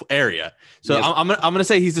every area. So yes. I'm gonna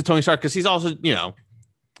say he's the Tony Stark because he's also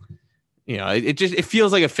it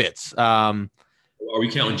feels like it fits. Are we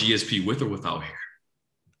counting GSP with or without hair?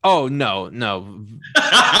 Oh no no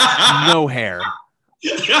hair.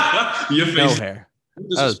 Your face. No hair.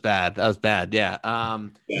 That was bad. Yeah.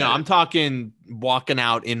 No, I'm talking walking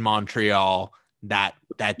out in Montreal. That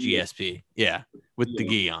GSP. Yeah, with the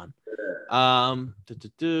gi on.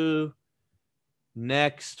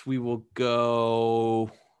 Next we will go.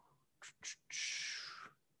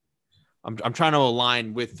 I'm trying to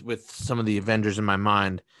align with some of the Avengers in my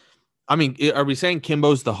mind. I mean, are we saying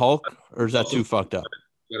Kimbo's the Hulk, or is that too fucked up?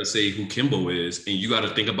 You got to say who Kimbo is, and you got to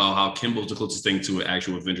think about how Kimbo's the closest thing to an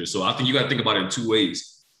actual Avenger. So I think you got to think about it in 2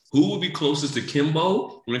 ways: who would be closest to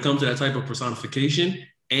Kimbo when it comes to that type of personification,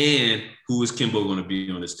 and who is Kimbo going to be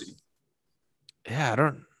on this team?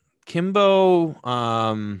 Yeah, Kimbo.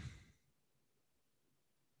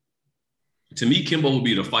 To me, Kimbo would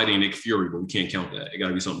be the fighting Nick Fury, but we can't count that. It got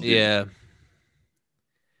to be something. Yeah. Different.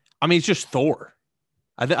 I mean, it's just Thor.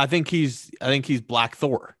 I think he's Black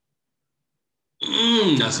Thor.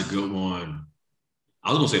 That's a good one. I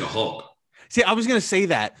was gonna say the Hulk. See, I was gonna say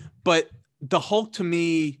that, but the Hulk to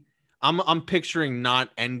me, I'm picturing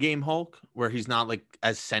not Endgame Hulk, where he's not like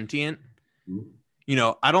as sentient.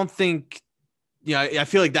 Mm-hmm. I don't think. I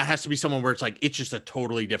feel like that has to be someone where it's like it's just a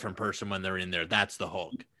totally different person when they're in there. That's the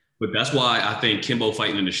Hulk. But that's why I think Kimbo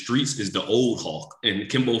fighting in the streets is the old Hulk, and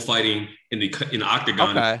Kimbo fighting in the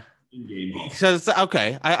octagon. Okay. So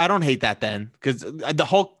okay, I don't hate that then, because the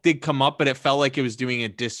Hulk did come up, but it felt like it was doing a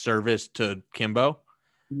disservice to Kimbo.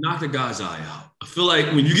 Knock the guy's eye out. I feel like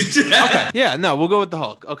when you get to that. Okay, yeah, no, we'll go with the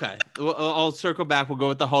Hulk. Okay, I'll circle back. We'll go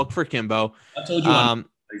with the Hulk for Kimbo. I told you,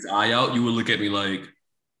 his eye out, you would look at me like,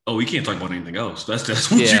 oh, we can't talk about anything else. That's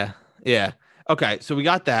what yeah. Okay, so we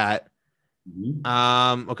got that.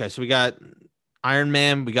 Mm-hmm. Okay, so we got Iron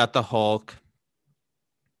Man. We got the Hulk.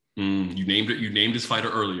 You named it. You named this fighter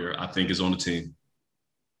earlier. I think is on the team.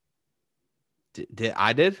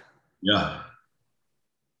 Did? Yeah.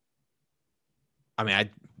 I mean,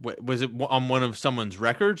 was it on one of someone's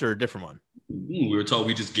records or a different one? We were told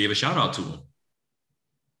we just gave a shout out to him.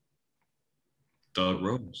 Thug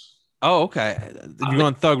Rose. Oh, okay. You're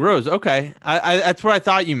going Thug Rose. Okay. I that's what I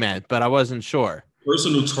thought you meant, but I wasn't sure.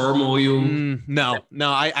 Personal turmoil. No.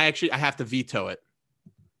 I actually have to veto it.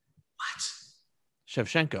 What?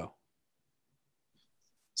 Shevchenko.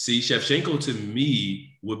 See, Shevchenko to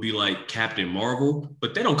me would be like Captain Marvel,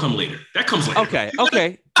 but they don't come later. That comes later.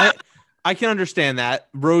 Okay. I can understand that.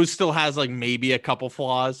 Rose still has like maybe a couple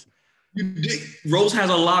flaws. Rose has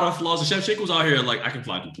a lot of flaws. And Shevchenko's out here like, I can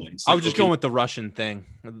fly through planes. I was just going with the Russian thing.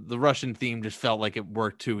 The Russian theme just felt like it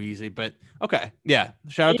worked too easy. But okay, yeah.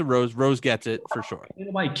 Shout out to Rose. Rose gets it for sure. Ain't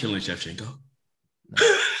nobody killing Shevchenko.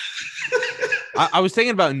 No. I was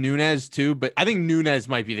thinking about Nunes too, but I think Nunes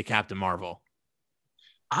might be the Captain Marvel.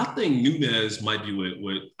 I think Nunez might be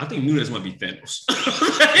with I think Nunez might be Thanos.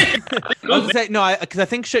 I was gonna say no, because I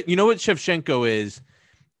think you know what Shevchenko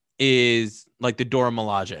is like the Dora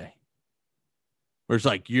Milaje, where it's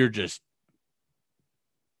like you're just.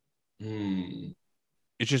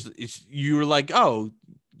 It's you're like, oh,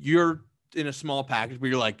 you're in a small package, but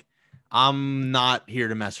you're like, I'm not here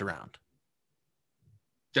to mess around.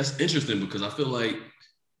 That's interesting because I feel like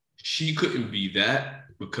she couldn't be that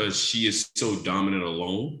because she is so dominant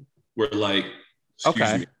alone. Where like,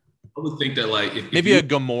 okay, me, I would think that like if maybe a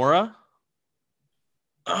Gamora.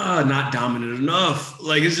 Not dominant enough.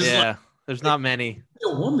 Like it's just like there's not many.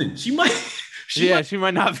 A woman, she might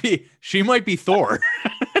not be. She might be Thor.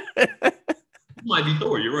 Might be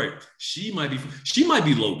Thor. You're right. She might be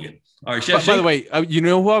Logan. All right. By the way, you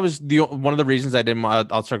know who I was one of the reasons I didn't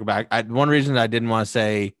want. I'll circle back. One reason I didn't want to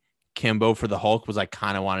say Kimbo for the Hulk was I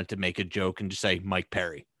kind of wanted to make a joke and just say Mike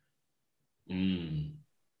Perry, because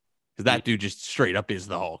that dude just straight up is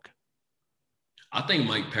the Hulk. I think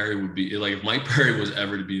Mike Perry would be like if Mike Perry was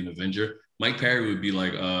ever to be an Avenger. Mike Perry would be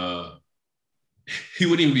like he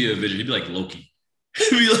wouldn't even be an Avenger. He'd be like Loki. He'd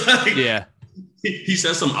be like He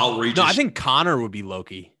says some outrageous. No, I think Connor would be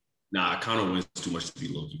Loki. Nah, Connor wins too much to be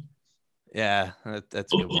Loki. Yeah,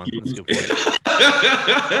 that's a good one. That's a good point.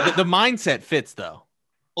 the mindset fits though.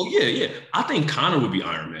 Oh yeah. I think Connor would be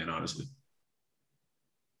Iron Man. Honestly,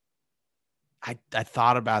 I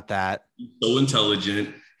thought about that. He's so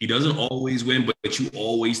intelligent. He doesn't always win, but you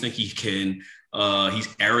always think he can.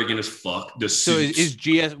 He's arrogant as fuck. So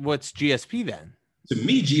what's GSP then? To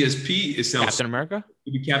me, GSP sounds Captain America.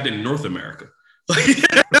 He'd be Captain North America.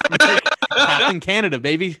 Captain Canada,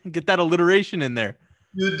 baby. Get that alliteration in there.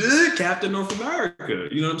 You did Captain North America.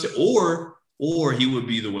 You know what I'm saying? Or he would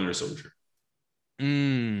be the Winter Soldier.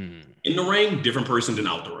 In the ring, different person than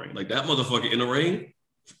out the ring. Like that motherfucker in the ring,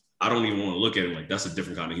 I don't even want to look at him like that's a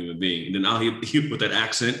different kind of human being. And then out here with that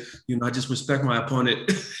accent, I just respect my opponent.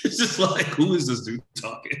 It's just like, who is this dude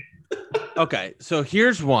talking? Okay, so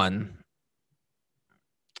here's one.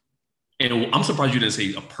 And I'm surprised you didn't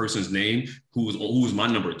say a person's name who was my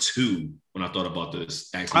number 2 when I thought about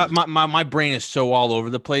this. Actually, my brain is so all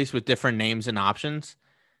over the place with different names and options.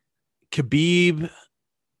 Khabib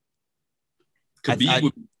would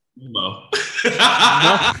be no.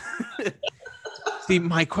 See,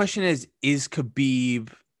 my question is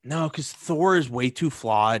Khabib? No, because Thor is way too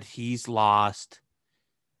flawed. He's lost.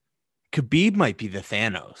 Khabib might be the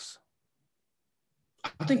Thanos.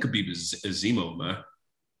 I think Khabib is Zemo, man.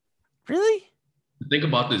 Really? Think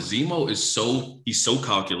about this. Zemo he's so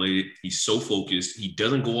calculated. He's so focused. He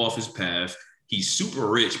doesn't go off his path. He's super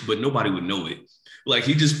rich, but nobody would know it. Like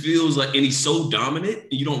he just feels like, and he's so dominant,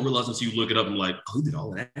 and you don't realize until you look it up and like, oh, he did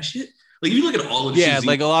all of that shit. Like if you look at all of the shit,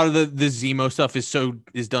 like a lot of the Zemo stuff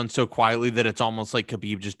is done so quietly that it's almost like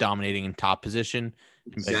Khabib just dominating in top position.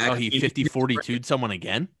 Exactly. Like, oh, he 50-42'd someone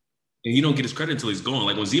again. And you don't get his credit until he's gone.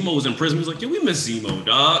 Like when Zemo was in prison, he was like, "Yeah, we miss Zemo,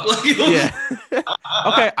 dog." Like,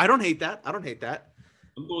 Okay, I don't hate that. I'm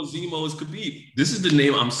going Zemo as Khabib. This is the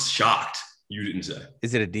name I'm shocked you didn't say.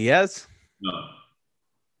 Is it a Diaz? No.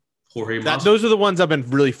 Jorge Masvidal. Those are the ones I've been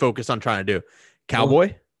really focused on trying to do.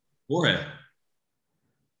 Cowboy? Jorge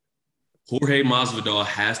Masvidal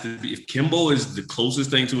has to be. If Kimbo is the closest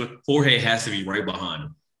thing to it, Jorge has to be right behind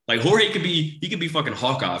him. Like Jorge could be fucking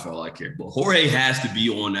Hawkeye for all I care, but Jorge has to be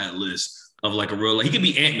on that list of like a real. Like he could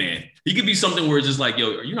be Ant-Man. He could be something where it's just like,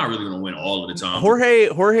 yo, you're not really gonna win all of the time.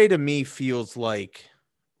 Jorge to me feels like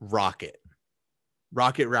Rocket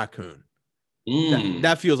Raccoon.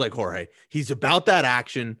 That feels like Jorge. He's about that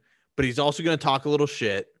action, but he's also gonna talk a little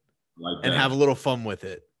shit and have a little fun with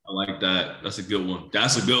it. I like that. That's a good one.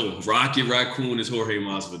 Rocket Raccoon is Jorge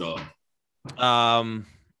Masvidal.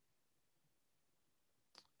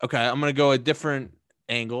 Okay, I'm going to go a different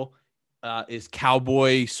angle. Is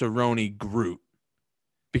Cowboy Cerrone Groot?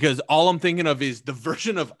 Because all I'm thinking of is the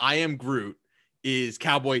version of I Am Groot is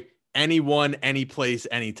Cowboy anyone, any place,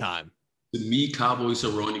 anytime. To me, Cowboy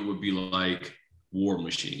Cerrone would be like War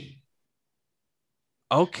Machine.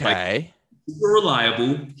 Okay. Like, super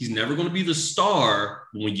reliable. He's never going to be the star,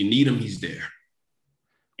 but when you need him, he's there.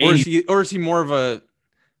 Or is he more of a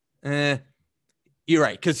you're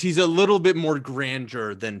right, because he's a little bit more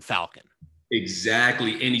grandeur than Falcon.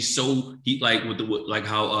 Exactly. And he like with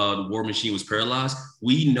how the War Machine was paralyzed.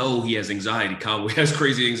 We know he has anxiety. Cowboy has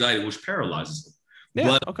crazy anxiety, which paralyzes him. Yeah,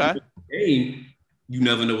 but okay. Game, you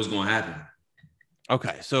never know what's going to happen.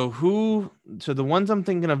 Okay, so the ones I'm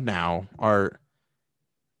thinking of now are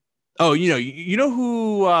you know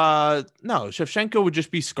who no, Shevchenko would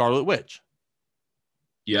just be Scarlet Witch.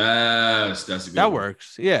 Yes, that's a good that one.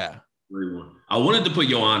 Works. Yeah. Great one. I wanted to put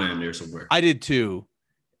Joanna in there somewhere. I did too.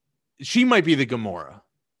 she might be the Gamora.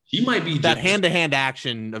 He might be That just, hand-to-hand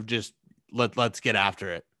action of just let's get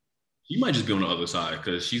after it. He might just be on the other side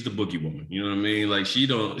because she's the boogie woman. You know what I mean? Like she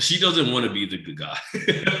doesn't want to be the good guy.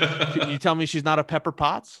 You tell me she's not a Pepper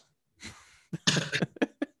Potts?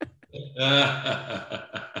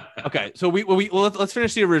 Okay, so let's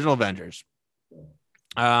finish the original Avengers.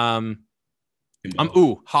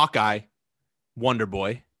 Hawkeye, Wonder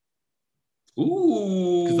Boy.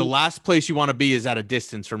 Ooh. Because the last place you want to be is at a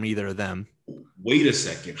distance from either of them. Wait a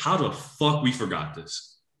second. How the fuck we forgot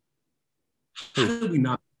this? How did we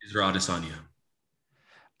not Israel Adesanya?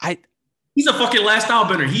 He's a fucking last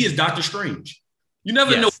bender. He is Doctor Strange. You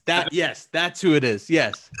never know. That's who it is.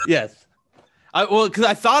 Yes. Because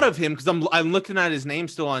I thought of him because I'm looking at his name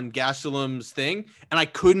still on Gastelum's thing, and I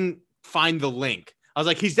couldn't find the link. I was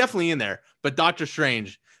like, he's definitely in there, but Doctor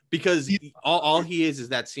Strange, because all he is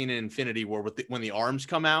that scene in Infinity War when the arms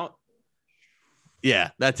come out.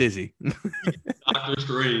 Yeah, that's Izzy. Doctor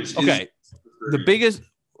Strange. Okay, the biggest.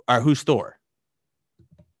 All right, who's Thor?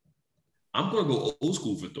 I'm gonna go old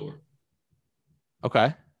school for Thor.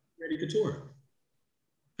 Okay. Randy Couture.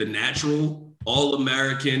 The natural,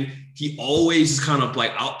 all-American. He always is kind of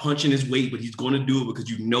like out punching his weight, but he's going to do it because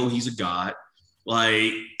you know he's a god.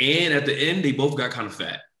 Like, and at the end, they both got kind of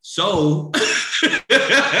fat. So,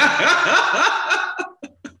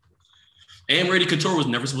 and Randy Couture was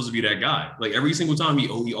never supposed to be that guy. Like every single time, he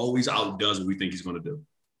always outdoes what we think he's going to do.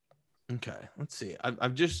 Okay, let's see.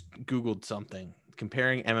 I've just Googled something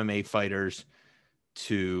comparing MMA fighters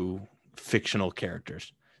to fictional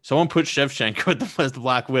characters. Someone put Shevchenko as the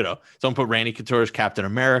Black Widow. Someone put Randy Couture as Captain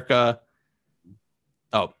America.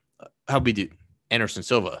 Oh, how'd we do? Anderson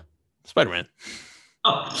Silva, Spider-Man.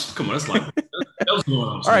 Oh, come on, that's like that was going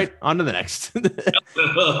on. All right, on to the next.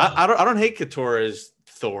 I don't hate Couture as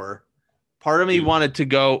Thor. Part of me wanted to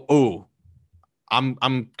go,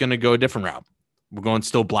 I'm gonna go a different route. We're going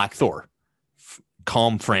still Black Thor.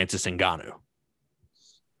 Calm Francis Ngannou.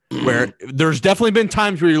 Where there's definitely been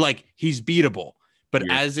times where you're like, he's beatable. But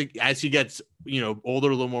as he gets, older,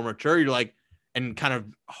 a little more mature, you're like, and kind of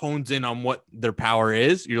hones in on what their power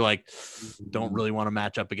is, you're like, don't really want to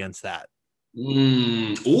match up against that.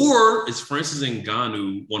 Or is Francis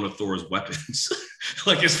Ngannou one of Thor's weapons?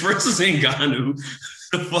 Like, is Francis Ngannou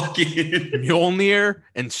the fucking Mjolnir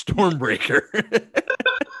and Stormbreaker?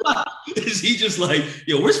 Is he just like,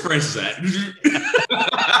 where's Francis at?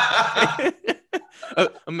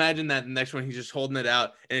 Imagine that the next one he's just holding it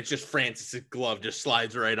out and it's just Francis's glove just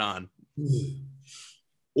slides right on.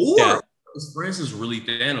 Or is Francis really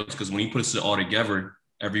Thanos? Because when he puts it all together,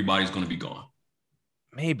 everybody's going to be gone.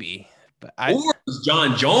 Maybe, but or is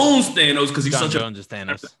John Jones Thanos because he's John Jones is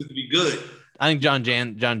Thanos to be good. I think John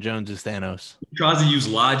Jones is Thanos. He tries to use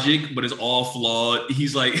logic, but it's all flawed.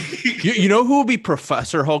 He's like, you know who will be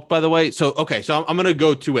Professor Hulk, by the way? So I'm gonna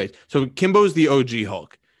go two ways. So Kimbo's the OG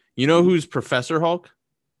Hulk. You know who's Professor Hulk?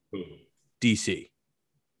 Who? DC.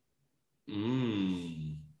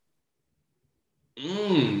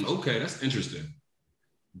 Okay, that's interesting.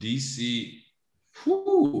 DC.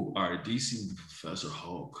 Whew. All right, DC Professor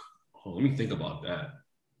Hulk. Oh, let me think about that.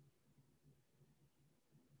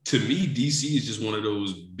 To me, DC is just one of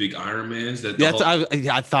those big Iron Mans that.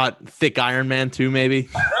 I thought thick Iron Man too, maybe.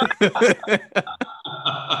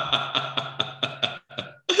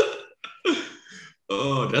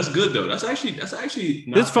 Oh, that's good though. That's actually.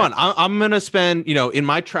 It's fun. I'm gonna spend, in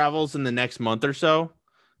my travels in the next month or so,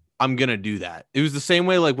 I'm gonna do that. It was the same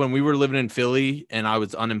way like when we were living in Philly and I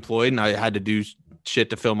was unemployed and I had to do shit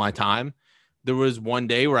to fill my time. There was one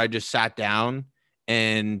day where I just sat down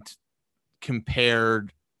and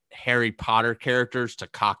compared Harry Potter characters to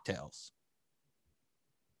cocktails.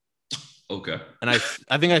 Okay. And I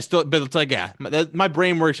think I still, but it's like, my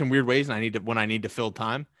brain works in weird ways, and when I need to fill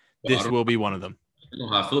time, this will be one of them. I don't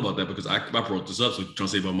know how I feel about that because I brought this up, so you're trying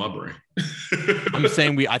to say about my brain. I'm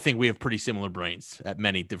saying I think we have pretty similar brains at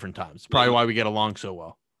many different times. Probably why we get along so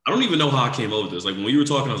well. I don't even know how I came over with this. Like when you were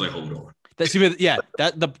talking, I was like, hold on.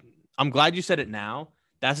 I'm glad you said it now.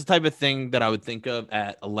 That's the type of thing that I would think of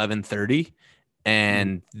at 11:30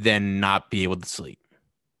 and then not be able to sleep.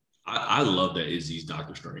 I love that Izzy's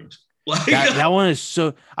Doctor Strange. Like, that one is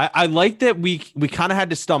so. I like that we kind of had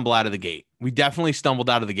to stumble out of the gate. We definitely stumbled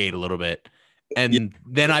out of the gate a little bit, and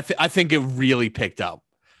then I think it really picked up.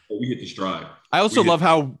 We hit the stride. I also love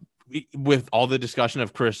how with all the discussion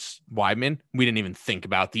of Chris Weidman, we didn't even think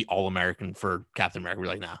about the All-American for Captain America. We're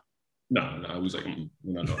like, nah. No, it was like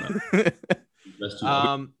we're not doing that. That's too.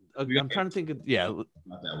 I'm trying to think of not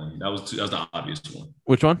that one. That was the obvious one.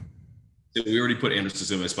 Which one? We already put Anderson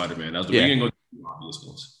Silva as Spider-Man. That was the we didn't go to the obvious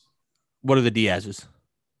ones. What are the Diaz's?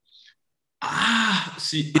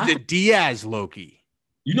 See, It's a Diaz Loki.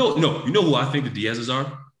 no, you know who I think the Diaz's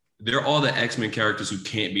are? They're all the X-Men characters who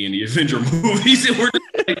can't be in the Avenger movies, and we're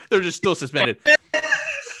They're just still suspended. I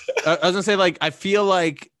was gonna say, like, I feel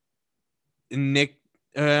like Nick.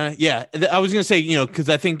 Yeah, I was gonna say, you know, because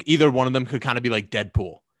I think either one of them could kind of be like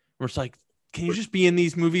Deadpool, where it's like, can you just be in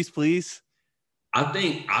these movies, please? I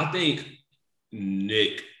think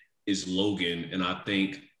Nick is Logan, and I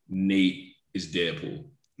think Nate is Deadpool.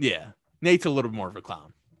 Yeah, Nate's a little more of a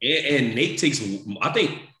clown. And Nate takes, I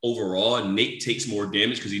think overall, Nate takes more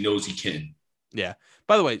damage because he knows he can. Yeah.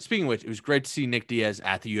 By the way, speaking of which, it was great to see Nick Diaz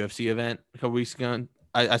at the UFC event a couple weeks ago.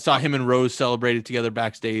 I saw him and Rose celebrated together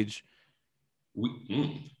backstage. We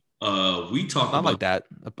talked Not about like that.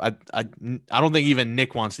 I don't think even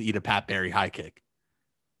Nick wants to eat a Pat Barry high kick.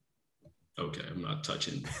 Okay, I'm not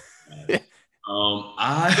touching. I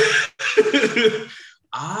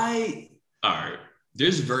all right.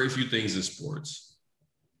 There's very few things in sports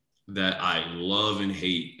that I love and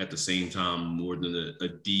hate at the same time more than a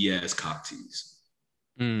Diaz cock tease.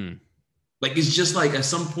 Like, it's just like at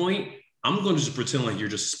some point, I'm going to just pretend like you're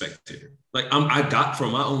just a spectator. Like, I got for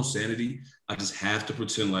my own sanity, I just have to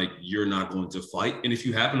pretend like you're not going to fight. And if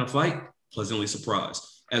you happen to fight, pleasantly surprised,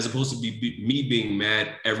 as opposed to me being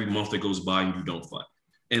mad every month that goes by and you don't fight.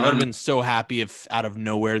 And I would have been so happy if out of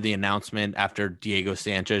nowhere the announcement after Diego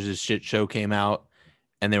Sanchez's shit show came out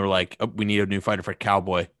and they were like, oh, we need a new fighter for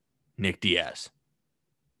Cowboy, Nick Diaz.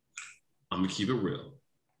 I'm going to keep it real.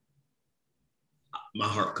 My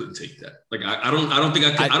heart couldn't take that. Like, I don't think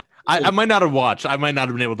I could. I might not have watched. I might not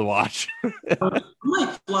have been able to watch. I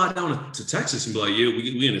might fly down to Texas and be like, yeah,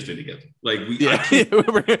 we in this thing together. Like, we have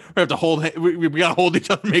to hold. We got to hold each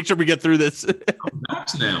other, make sure we get through this.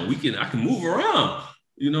 Now I can move around.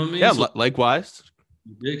 You know what I mean? Yeah, so, likewise.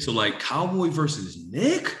 So like Cowboy versus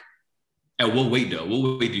Nick. At what weight though?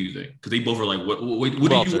 What weight do you think? Because they both are like, what weight?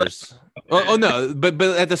 What do you? Oh no, but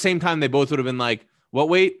at the same time, they both would have been like, what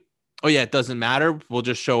weight? Oh yeah, it doesn't matter. We'll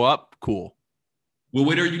just show up. Cool. What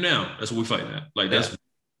weight are you now? That's what we fighting at. Like that's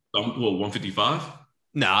 155.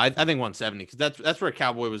 No, I think 170 because that's where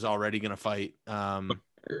Cowboy was already going to fight. But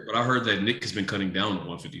I heard that Nick has been cutting down to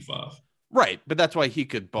 155. Right, but that's why he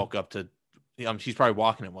could bulk up to. She's probably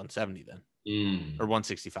walking at 170 then, or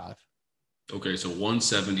 165. Okay, so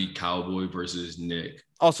 170 Cowboy versus Nick.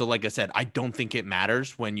 Also, like I said, I don't think it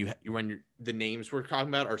matters when the names we're talking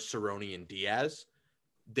about are Cerrone and Diaz.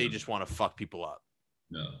 They just want to fuck people up.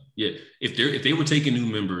 No, yeah. If they were taking new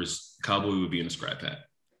members, Cowboy would be in a scrap pack.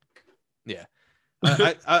 Yeah,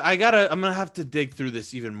 I'm gonna have to dig through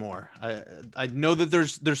this even more. I know that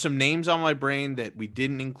there's some names on my brain that we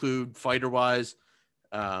didn't include fighter wise,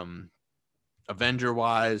 Avenger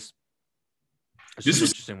wise. This is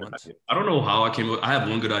interesting ones. I don't know how I came up. I have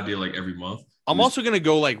one good idea like every month. I'm also gonna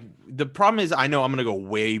go like the problem is I know I'm gonna go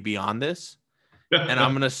way beyond this. And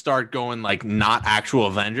I'm going to start going like not actual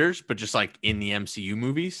Avengers, but just like in the MCU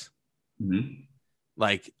movies. Mm-hmm.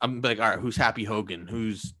 Like, I'm like, all right, who's Happy Hogan?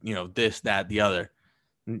 Who's, this, that, the other.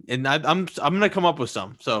 And I'm going to come up with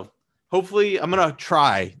some. So hopefully I'm going to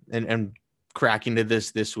try and crack into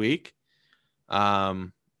this week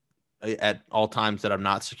at all times that I'm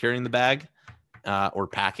not securing the bag or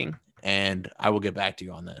packing. And I will get back to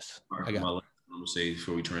you on this. All right, I'm gonna say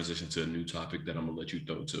before we transition to a new topic that I'm gonna let you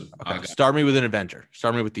throw to. Okay. Start me with an Avenger.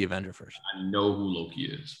 Start me with the Avenger first. I know who Loki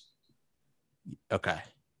is. Okay,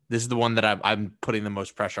 this is the one that I'm putting the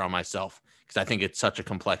most pressure on myself because I think it's such a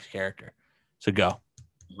complex character. So go.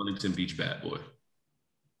 Huntington Beach Bad Boy.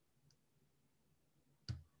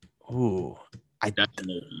 Ooh, That's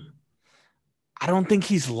Loki. I don't think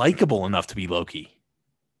he's likable enough to be Loki.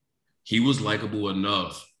 He was likable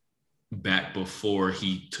enough back before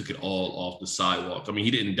he took it all off the sidewalk. I mean,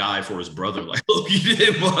 he didn't die for his brother like Loki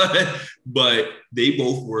did, but they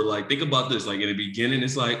both were like, think about this. Like in the beginning,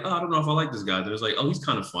 it's like, oh, I don't know if I like this guy. Then it's like, oh, he's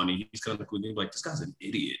kind of funny. He's kind of cool. Then like, this guy's an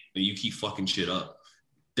idiot. And you keep fucking shit up.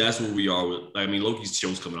 That's where we are with, I mean, Loki's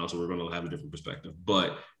show's coming out, so we're going to have a different perspective.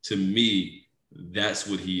 But to me, that's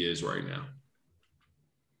what he is right now.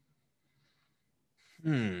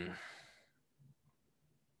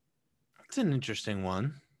 That's an interesting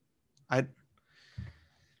one.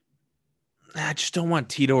 I just don't want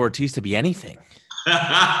Tito Ortiz to be anything.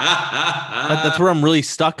 That's where I'm really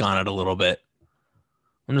stuck on it a little bit.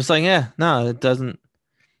 I'm just like, no, it doesn't.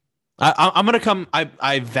 I'm going to come.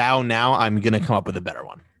 I vow now I'm going to come up with a better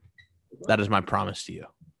one. That is my promise to you.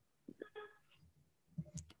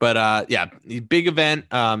 But big event.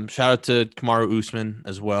 Shout out to Kamaru Usman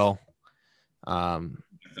as well. South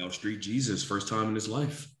Street Jesus, first time in his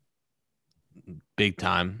life. Big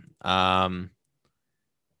time. But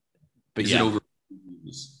is it over?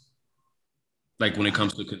 Like when it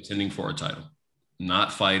comes to contending for a title,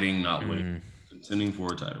 not fighting, not winning, contending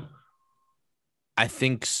for a title. I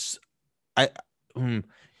think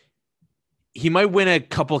he might win a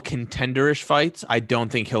couple contenderish fights. I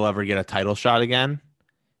don't think he'll ever get a title shot again,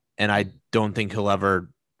 and I don't think we'll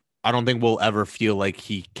ever feel like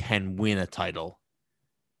he can win a title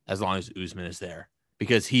as long as Usman is there,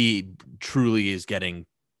 because he truly is getting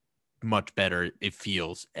much better. It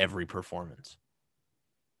feels every performance.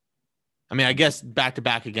 I mean, I guess back to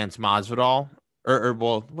back against Masvidal, or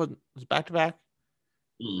what was back to back?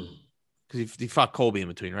 Because he fought Colby in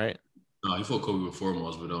between, right? No, he fought Kobe before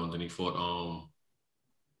Masvidal, and then he fought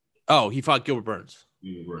he fought Gilbert Burns.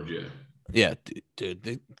 Gilbert Burns, yeah. Yeah,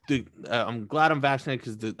 dude. I'm glad I'm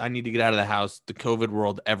vaccinated because I need to get out of the house. The COVID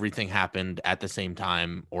world, everything happened at the same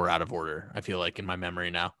time or out of order, I feel like, in my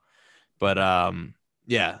memory now. But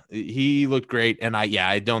yeah, he looked great, and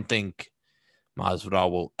I don't think Masvidal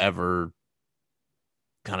will ever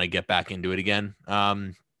kind of get back into it again.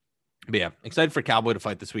 But yeah, excited for Cowboy to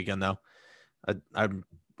fight this weekend, though. I'm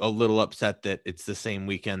a little upset that it's the same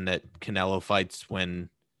weekend that Canelo fights, when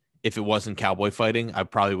if it wasn't Cowboy fighting, I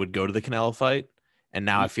probably would go to the Canelo fight. And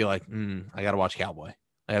now I feel like, I got to watch Cowboy.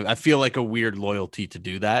 I feel like a weird loyalty to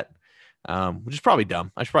do that, which is probably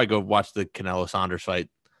dumb. I should probably go watch the Canelo Saunders fight.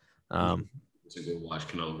 To go watch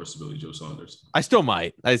Canelo versus Billy Joe Saunders. I still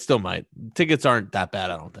might. Tickets aren't that bad,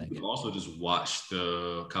 I don't think. You can also just watch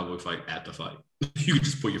the Cowboy fight at the fight. You can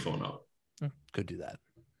just put your phone out. Could do that.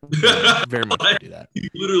 Very much could do that. You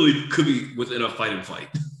literally could be within a fight.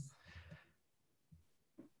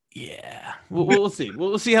 Yeah, we'll see.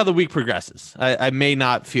 We'll see how the week progresses. I may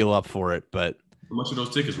not feel up for it, but how much are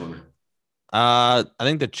those tickets running? I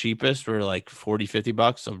think the cheapest were like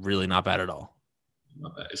 $40-$50, so really not bad at all.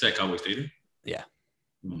 Not bad. Is that Cowboy Stadium? Yeah.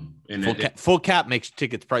 And full cap makes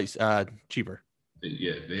tickets price cheaper.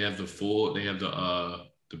 Yeah, they have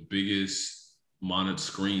the biggest mounted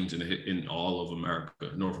screens in all of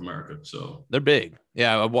America, North America. So they're big.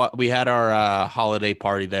 Yeah, we had our holiday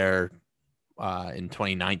party there in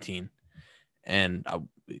 2019, and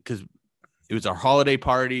because it was our holiday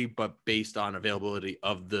party, but based on availability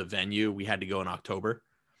of the venue, we had to go in October.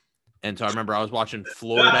 And so I remember I was watching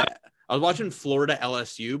Florida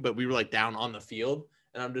LSU, but we were like down on the field,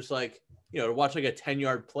 and I'm just like, to watch like a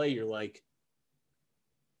 10-yard play, you're like,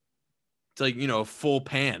 it's like, a full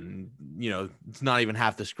pan, it's not even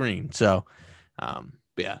half the screen. So, but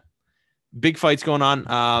yeah, big fights going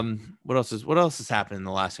on. What else has happened in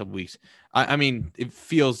the last couple weeks? I mean, it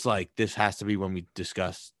feels like this has to be when we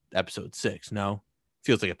discuss episode 6. No,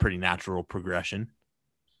 feels like a pretty natural progression.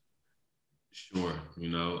 Sure.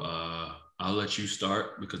 I'll let you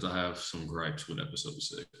start because I have some gripes with episode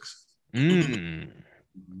 6.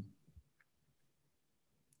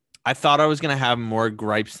 I thought I was going to have more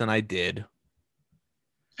gripes than I did.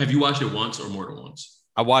 Have you watched it once or more than once?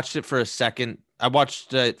 I watched it for a second. I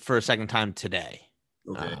watched it for a second time today.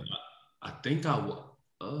 Okay. I think I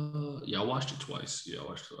watched it twice. Yeah, I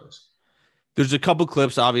watched it twice. There's a couple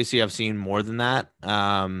clips. Obviously, I've seen more than that.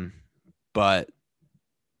 But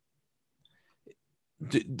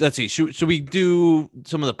let's see. Should we do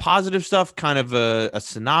some of the positive stuff, kind of a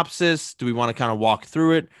synopsis? Do we want to kind of walk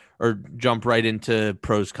through it or jump right into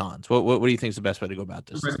pros, cons? What do you think is the best way to go about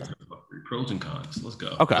this? Pros and cons. Let's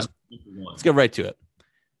go. Okay. Let's get right to it.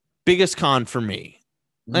 Biggest con for me.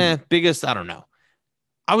 Biggest, I don't know.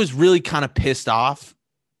 I was really kind of pissed off.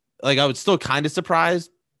 Like, I was still kind of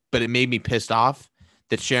surprised, but it made me pissed off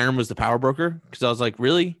that Sharon was the power broker, because I was like,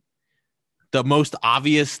 really? The most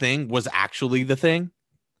obvious thing was actually the thing.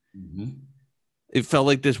 Mm-hmm. It felt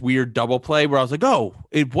like this weird double play where I was like, oh,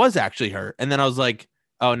 it was actually her. And then I was like,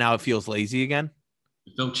 oh, now it feels lazy again.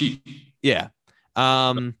 It felt cheap. Yeah.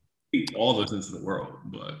 All the sense in the world,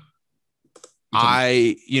 but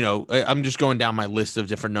I'm just going down my list of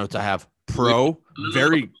different notes I have. Pro,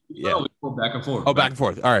 very, yeah. Go back and forth. Oh, back and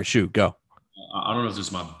forth. All right, shoot, go. I don't know if this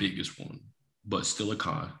is my biggest one, but still a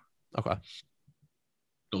con. Okay.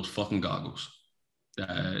 Those fucking goggles.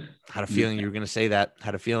 Had a feeling you were going to say that.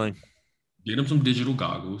 Had a feeling. Get him some digital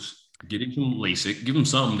goggles. Get him some LASIK. Give him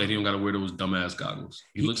something that he don't got to wear those dumbass goggles.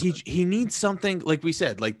 He needs something, like we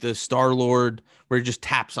said, like the Star-Lord, where he just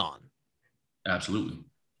taps on. Absolutely.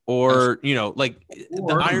 Or,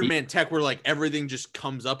 the Iron Man tech where, like, everything just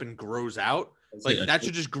comes up and grows out. Like, that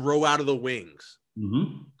should just grow out of the wings.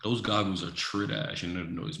 Mm-hmm. Those goggles are trash, and it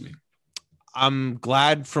annoys me. I'm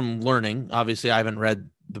glad from learning. Obviously, I haven't read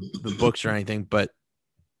the books or anything, but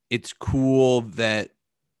it's cool that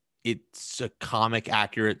it's a comic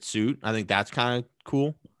accurate suit. I think that's kind of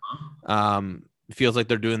cool. It feels like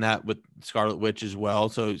they're doing that with Scarlet Witch as well.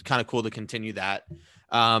 So it's kind of cool to continue that.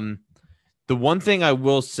 The one thing I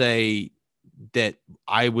will say that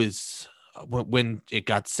I was when it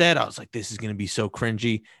got said, I was like, this is going to be so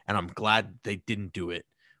cringy, and I'm glad they didn't do it.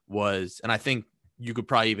 And I think you could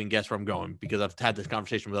probably even guess where I'm going because I've had this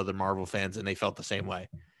conversation with other Marvel fans, and they felt the same way.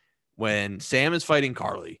 When Sam is fighting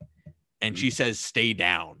Carly, and she says, "Stay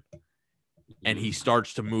down," and he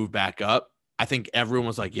starts to move back up, I think everyone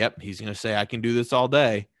was like, "Yep, he's going to say I can do this all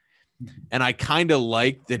day." And I kind of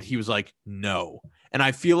like that he was like, "No." And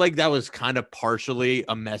I feel like that was kind of partially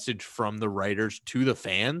a message from the writers to the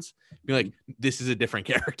fans, being like, this is a different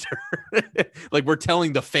character. Like, we're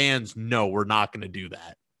telling the fans, no, we're not going to do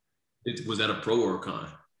that. Was that a pro or a con?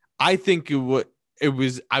 I think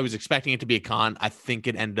I was expecting it to be a con. I think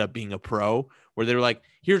it ended up being a pro, where they were like,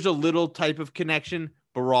 here's a little type of connection,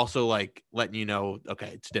 but we're also like letting you know,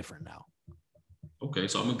 okay, it's different now. Okay,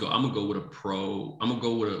 so I'm gonna go with a pro. I'm gonna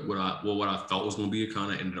go with what I thought was gonna be a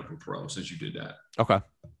con. I ended up a pro since you did that. Okay.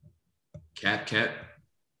 Cat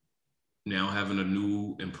now having a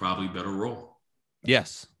new and probably better role.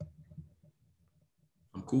 Yes.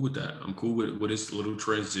 I'm cool with that. I'm cool with his little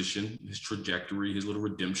transition, his trajectory, his little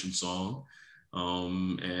redemption song.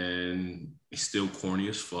 And he's still corny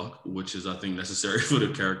as fuck, which is I think necessary for the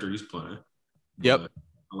character he's playing. Yep. But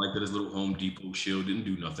I like that his little Home Depot shield didn't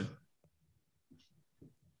do nothing.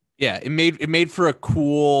 Yeah, it made for a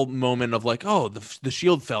cool moment of like, oh, the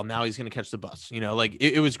shield fell. Now he's gonna catch the bus. You know, like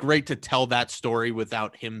it was great to tell that story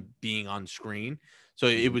without him being on screen. So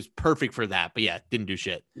it was perfect for that. But yeah, didn't do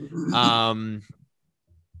shit.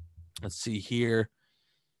 Let's see here.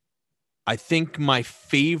 I think my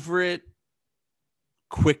favorite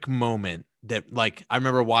quick moment that like I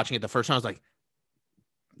remember watching it the first time, I was like,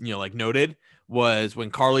 you know, like noted, was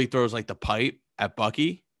when Carly throws like the pipe at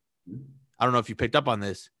Bucky. I don't know if you picked up on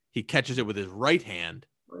this. He catches it with his right hand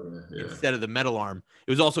instead of the metal arm.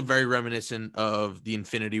 It was also very reminiscent of the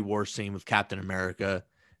Infinity War scene with Captain America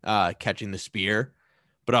catching the spear.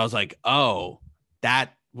 But I was like, oh,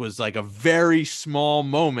 that was like a very small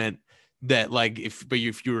moment that like if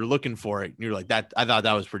you were looking for it, you're like that. I thought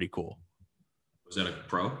that was pretty cool. Was that a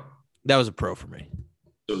pro? That was a pro for me.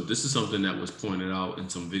 So this is something that was pointed out in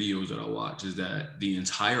some videos that I watched, is that the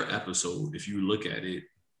entire episode, if you look at it,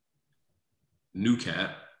 New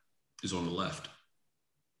Cap is on the left.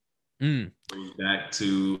 Back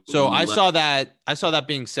to so I saw that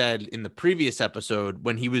being said in the previous episode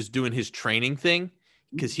when he was doing his training thing,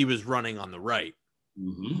 because he was running on the right,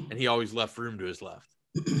 and he always left room to his left.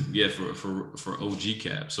 Yeah, for OG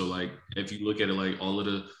Cap. So like if you look at it, like all of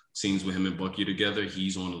the scenes with him and Bucky together,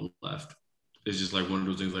 he's on the left. It's just like one of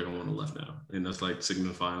those things like I'm on the left now, and that's like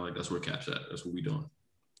signifying like that's where Cap's at. That's what we doing.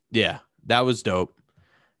 Yeah, that was dope.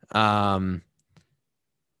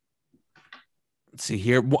 Let's see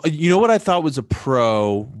here. You know what I thought was a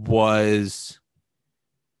pro was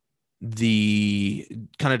the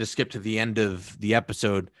kind of to skip to the end of the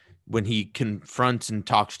episode when he confronts and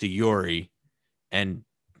talks to Yuri and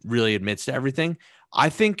really admits to everything. I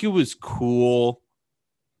think it was cool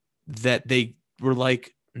that they were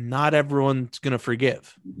like, not everyone's going to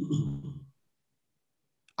forgive.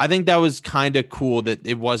 I think that was kind of cool that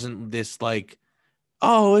it wasn't this like,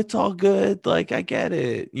 oh, it's all good. Like, I get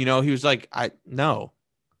it. You know, he was like, I know.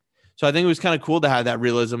 So I think it was kind of cool to have that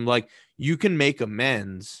realism. Like, you can make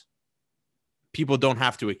amends. People don't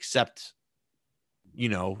have to accept, you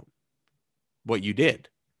know, what you did,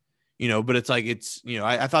 you know, but it's like, it's, you know,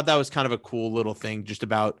 I thought that was kind of a cool little thing just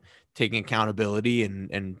about taking accountability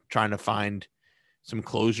and trying to find some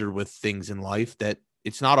closure with things in life, that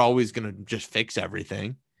it's not always going to just fix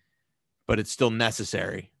everything, but it's still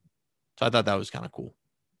necessary. So I thought that was kind of cool.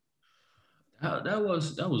 That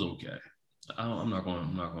was okay. I'm not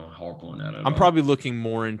going to harp on that. I'm probably looking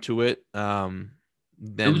more into it than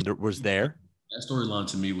was there. That storyline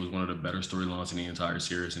to me was one of the better storylines in the entire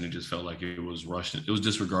series, and it just felt like it was rushed. It was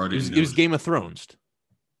disregarded. It was Game of Thrones.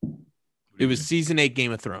 It was season 8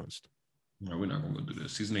 Game of Thrones. No, we're not going to do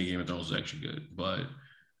this. Season 8 Game of Thrones was actually good, but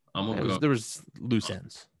I'm going to go. There was loose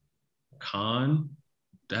ends.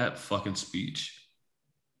 That fucking speech.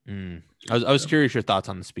 I was curious your thoughts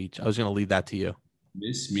on the speech. I was going to leave that to you.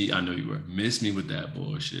 Miss me. I know you were. Miss me with that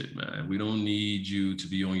bullshit, man. We don't need you to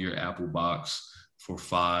be on your Apple box for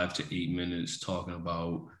 5 to 8 minutes talking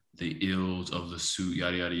about the ills of the suit,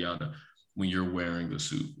 yada, yada, yada, when you're wearing the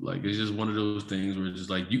suit. Like, it's just one of those things where it's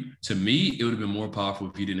just like, to me, it would have been more powerful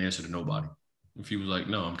if he didn't answer to nobody. If he was like,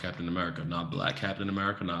 no, I'm Captain America, not Black Captain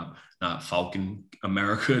America, not Falcon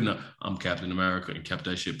America, no, I'm Captain America, and kept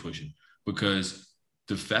that shit pushing. Because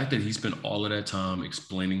the fact that he spent all of that time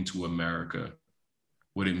explaining to America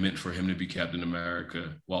what it meant for him to be Captain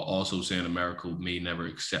America, while also saying America may never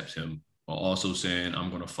accept him while also saying, I'm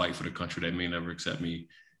going to fight for the country that may never accept me.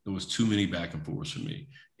 There was too many back and forths for me.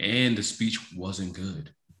 And the speech wasn't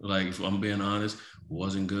good. Like, if I'm being honest,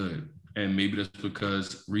 wasn't good. And maybe that's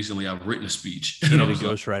because recently I've written a speech. You And I need a was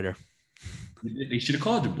like, ghostwriter. they should have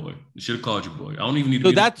called your boy. They should have called your boy. I don't even need to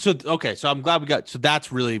So be that's so okay. So I'm glad we got. So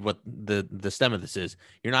that's really what the stem of this is.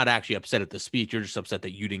 You're not actually upset at the speech. You're just upset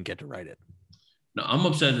that you didn't get to write it. No, I'm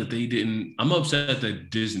upset that they didn't. I'm upset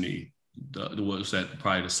that Disney, was that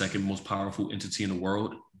probably the second most powerful entity in the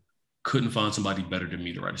world, couldn't find somebody better than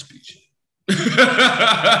me to write a speech.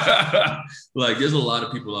 Like, there's a lot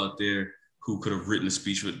of people out there who could have written a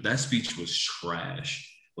speech, but that speech was trash.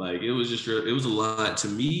 Like, it was a lot. To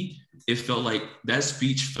me, it felt like that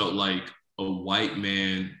speech felt like a white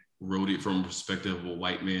man wrote it from the perspective of a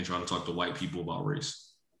white man trying to talk to white people about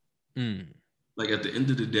race. Like, at the end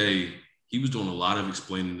of the day, he was doing a lot of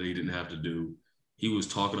explaining that he didn't have to do. He was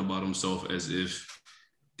talking about himself as if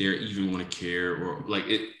they're even want to care, or like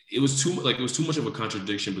it was too much of a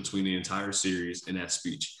contradiction between the entire series and that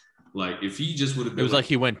speech. Like, if he just would have been, It was like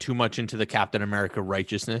he went too much into the Captain America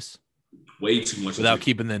righteousness way too much without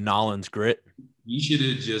keeping the Nolan's grit. He should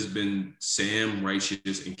have just been Sam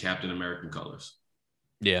Righteous in Captain American colors.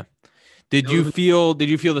 Yeah. Did you feel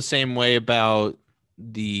the same way about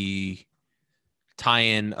the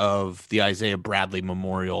tie-in of the Isaiah Bradley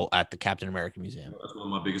Memorial at the Captain America Museum? That's one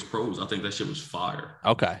of my biggest pros. I think that shit was fire.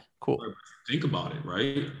 Okay, cool. Think about it,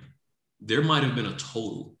 right? There might have been a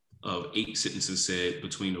total of 8 sentences said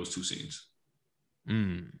between those two scenes.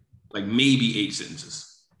 Like, maybe 8 sentences.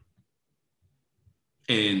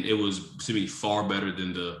 And it was, to me, far better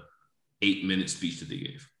than the 8-minute speech that they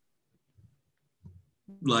gave.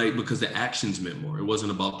 Like, because the actions meant more. It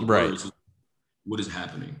wasn't about the words. What is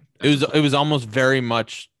happening? It was almost very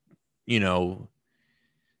much, you know,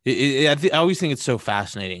 I always think it's so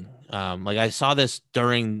fascinating. Like, I saw this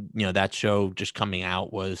during, you know, that show just coming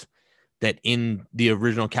out, was that in the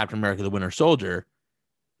original Captain America, the Winter Soldier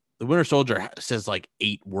says like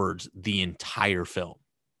 8 words the entire film.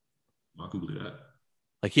 I can believe that.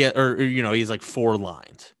 Like, he's like 4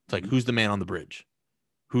 lines. It's like, who's the man on the bridge?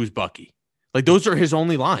 Who's Bucky? Like, those are his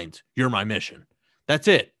only lines. You're my mission. That's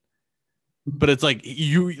it. But it's like,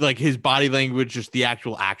 his body language, just the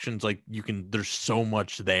actual actions, like, there's so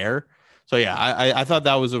much there. So yeah, I thought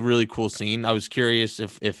that was a really cool scene. I was curious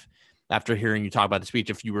if after hearing you talk about the speech,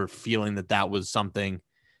 if you were feeling that was something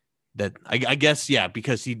that I guess, yeah,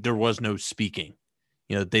 because there was no speaking,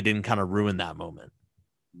 you know, they didn't kind of ruin that moment.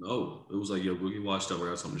 No, it was like, yo, go watch stuff. I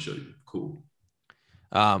got something to show you. Cool.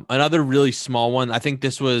 Another really small one. I think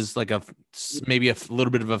this was like maybe a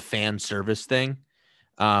little bit of a fan service thing,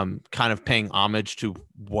 kind of paying homage to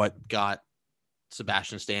what got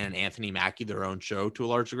Sebastian Stan and Anthony Mackie their own show to a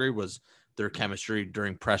large degree, was their chemistry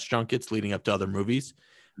during press junkets leading up to other movies.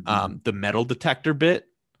 The metal detector bit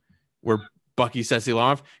where Bucky sets the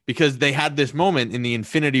alarm off, because they had this moment in the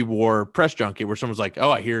Infinity War press junket where someone's like,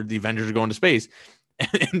 oh, I hear the Avengers are going to space.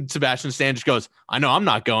 And Sebastian Stan just goes, I know I'm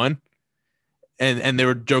not going. And they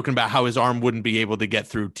were joking about how his arm wouldn't be able to get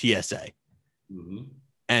through TSA. Mm-hmm.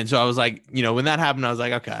 And so I was like, you know, when that happened, I was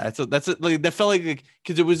like, okay, like, that felt like,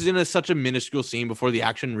 because it was in such a minuscule scene before the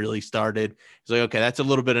action really started. It's like, okay, that's a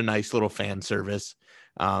little bit of nice little fan service,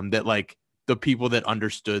 that like the people that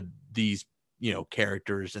understood these, you know,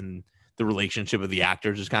 characters and the relationship of the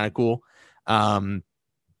actors is kind of cool.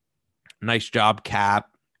 Nice job, Cap.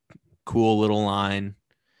 Cool little line.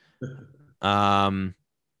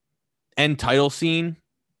 End title scene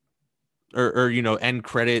or you know, end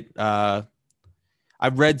credit. I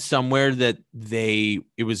read somewhere that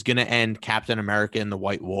it was going to end Captain America and the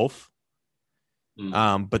White Wolf.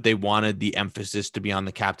 But they wanted the emphasis to be on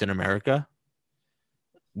the Captain America,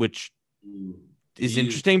 which is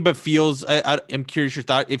interesting, but feels, I'm curious your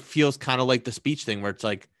thought. It feels kind of like the speech thing where it's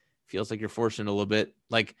like, feels like you're forcing a little bit.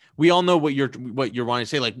 Like, we all know what you're wanting to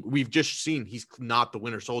say. Like, we've just seen he's not the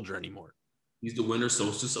Winter Soldier anymore. He's the Winter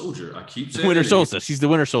Solstice soldier. I keep saying Winter Solstice. He's the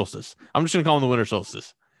Winter Solstice. I'm just gonna call him the Winter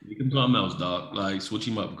Solstice. You can call him else, dog. Like, switch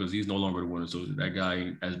him up, because he's no longer the Winter Soldier. That guy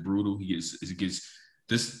ain't as brutal. He gets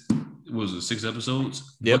this. Was it 6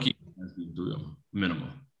 episodes? Yep. Bucky has 3 of them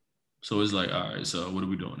minimum. So it's like, all right. So what are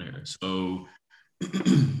we doing here? So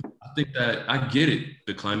I think that I get it.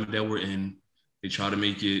 The climate that we're in, they try to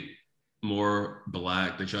make it more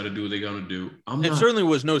black. They try to do what they're gonna do. It certainly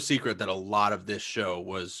was no secret that a lot of this show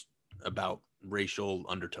was about racial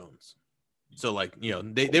undertones. So, like, you know,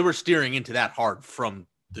 they were steering into that hard from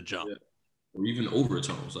the jump. Yeah. Or even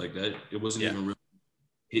overtones like that. It wasn't even really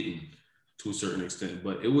hitting to a certain extent.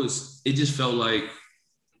 But it just felt like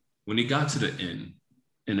when it got to the end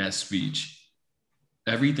in that speech,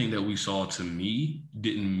 everything that we saw to me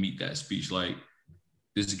didn't meet that speech. Like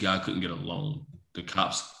this guy couldn't get a loan. The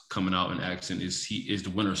cops coming out and asking, is the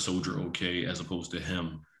winter soldier okay? As opposed to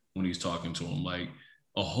him when he's talking to him. Like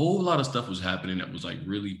a whole lot of stuff was happening that was like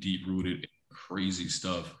really deep rooted, crazy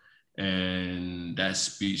stuff. And that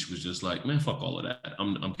speech was just like, man, fuck all of that.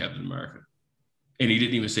 I'm Captain America. And he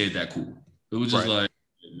didn't even say it that cool. It was just like,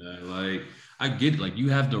 man, like, I get it. Like, you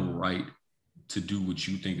have the right to do what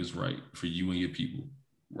you think is right for you and your people.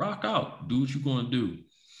 Rock out. Do what you're going to do.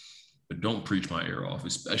 But don't preach my ear off,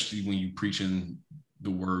 especially when you preaching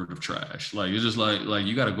the word of trash. Like, it's just like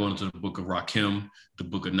you got to go into the book of Rakim, the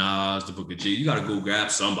book of Nas, the book of J. You got to go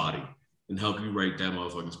grab somebody and help you write that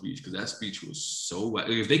motherfucking speech, because that speech was so whack.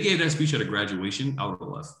 If they gave that speech at a graduation, I would have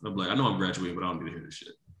left. I'd be like, I know I'm graduating, but I don't need to hear this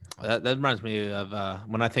shit. That reminds me of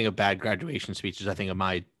when I think of bad graduation speeches, I think of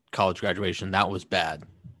my college graduation. That was bad.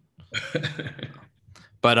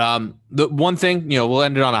 But the one thing, we'll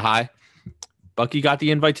end it on a high. Bucky got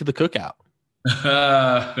the invite to the cookout.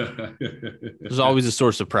 There's always a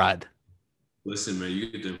source of pride. Listen, man, you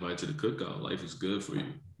get the invite to the cookout. Life is good for you.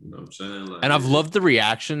 You know what I'm saying? Like, and I've loved the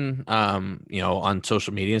reaction, on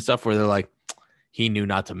social media and stuff where they're like, he knew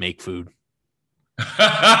not to make food.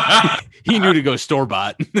 He knew to go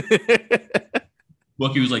store-bought.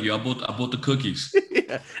 Bucky was like, yo, I bought the cookies.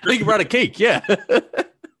 Yeah. I think he brought a cake, yeah.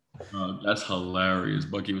 That's hilarious.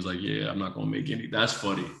 Bucky was like, yeah, I'm not going to make any. That's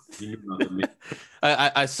funny. He knew not to make.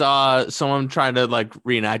 I saw someone trying to like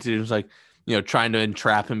reenact it. It was like, trying to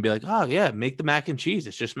entrap him and be like, oh, yeah, make the mac and cheese.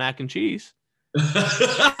 It's just mac and cheese.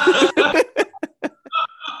 Like,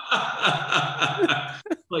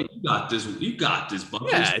 you got this. You got this, Bucky.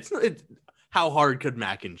 Yeah, it's how hard could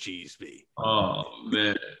mac and cheese be? Oh,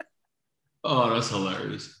 man. Oh, that's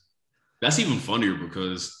hilarious. That's even funnier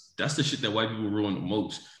because that's the shit that white people ruin the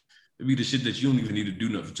most. It'd be the shit that you don't even need to do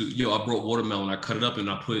nothing to. Yo, I brought watermelon, I cut it up and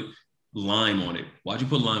I put lime on it. Why'd you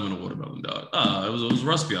put lime on a watermelon, dog? It was a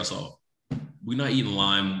recipe I saw. We're not eating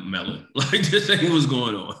lime melon. Like, this ain't what's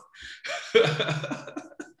going on.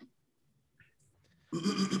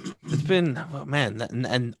 It's been,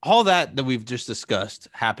 and all that we've just discussed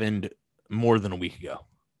happened more than a week ago.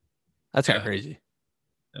 That's kind of crazy.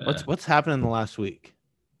 What's happened in the last week?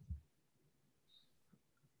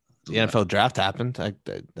 The NFL draft happened. I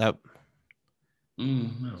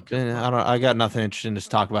got nothing interesting to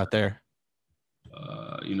talk about there.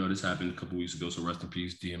 This happened a couple weeks ago. So rest in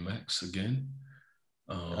peace, DMX again.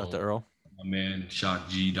 Out to Earl. My man Shock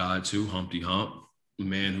G died too. Humpty Hump, the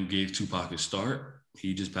man who gave Tupac his start.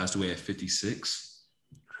 He just passed away at 56.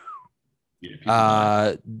 Yeah.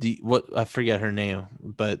 I forget her name,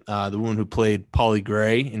 but the woman who played Polly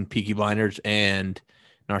Gray in Peaky Blinders and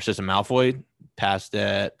Narcissa Malfoy passed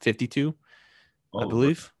at 52, I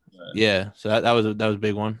believe. Yeah, so that was a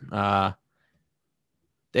big one.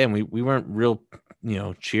 Damn, we weren't real,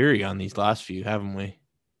 cheery on these last few, haven't we?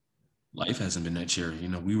 Life hasn't been that cheery.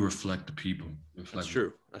 We reflect the people. That's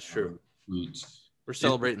true. Roots. We're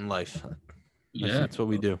celebrating life. That's what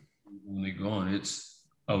we do. When they gone,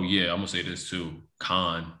 I'm gonna say this too.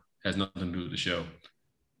 Khan has nothing to do with the show.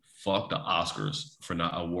 Fuck the Oscars for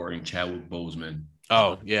not awarding Chadwick Boseman.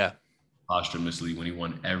 Oh yeah. Posthumously when he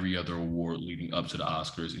won every other award leading up to the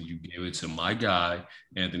Oscars, and you gave it to my guy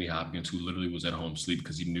Anthony Hopkins, who literally was at home asleep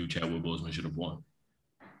because he knew Chadwick Boseman should have won.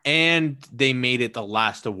 And they made it the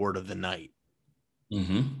last award of the night,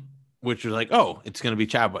 which was like, oh, it's going to be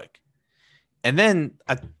Chadwick. And then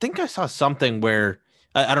I think I saw something where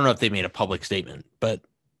I don't know if they made a public statement, but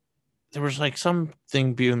there was like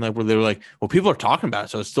something being like where they were like, well, people are talking about it,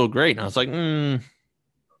 so it's still great. And I was like, no.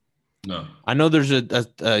 I know there's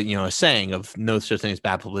a saying of no such thing as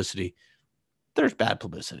bad publicity. There's bad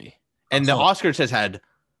publicity, and the Oscars has had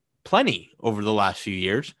plenty over the last few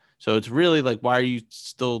years. So it's really like, why are you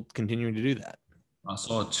still continuing to do that? I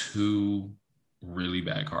saw 2 really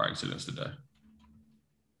bad car accidents today.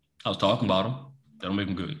 I was talking about them. They don't make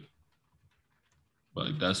them good.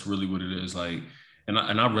 But that's really what it is. Like, and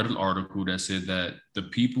I read an article that said that the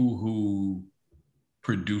people who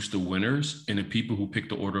produce the winners and the people who pick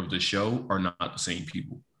the order of the show are not the same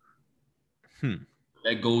people.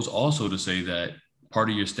 That goes also to say that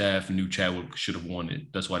part of your staff knew Chadwick should have won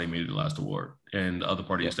it. That's why they made it the last award. And the other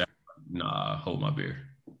part of your staff, nah, hold my beer.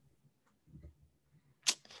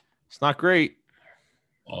 It's not great.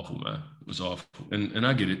 Awful, man. It was awful. And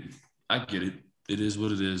I get it. It is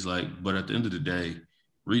what it is. Like, but at the end of the day,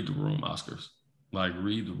 read the room, Oscars. Like,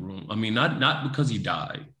 read the room. I mean, not because he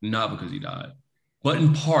died. Not because he died. But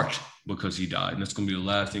in part because he died. And that's going to be the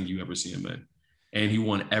last thing you ever see him in. And he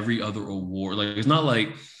won every other award. Like, it's not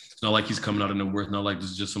like It's not like he's coming out of nowhere. It's not like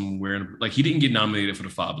this is just some weird. Like he didn't get nominated for The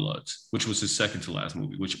Five Bloods, which was his second to last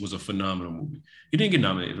movie, which was a phenomenal movie. He didn't get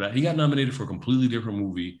nominated for that. He got nominated for a completely different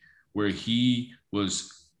movie where he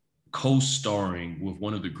was co-starring with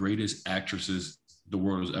one of the greatest actresses the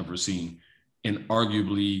world has ever seen, and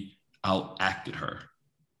arguably outacted her,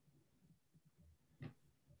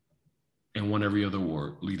 and won every other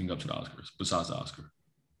award leading up to the Oscars besides the Oscar.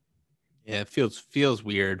 Yeah, it feels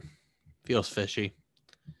weird. Feels fishy.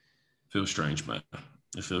 Feels strange, man.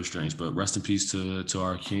 It feels strange, but rest in peace to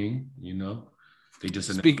our king. You know, they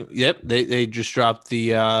just they just dropped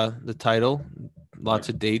the title. Lots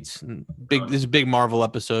of dates. Big. This is a big Marvel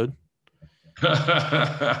episode. But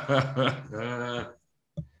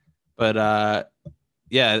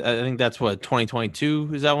yeah, I think that's what 2022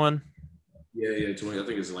 is that one. Yeah. I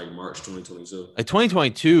think it's like March 2022. Like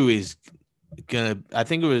 2022 is gonna. I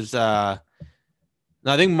think it was. No,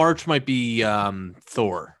 I think March might be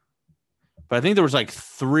Thor. But I think there was like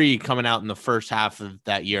 3 coming out in the first half of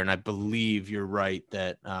that year, and I believe you're right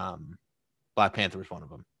that Black Panther was one of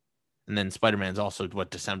them, and then Spider-Man's also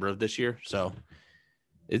December of this year. So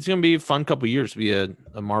it's gonna be a fun couple of years to be a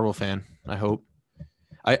Marvel fan. I hope.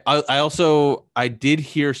 I did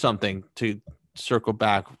hear something to circle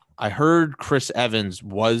back. I heard Chris Evans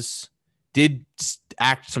did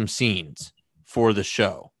act some scenes for the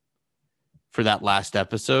show for that last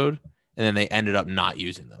episode, and then they ended up not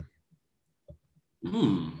using them.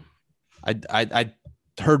 I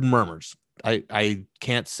heard murmurs. I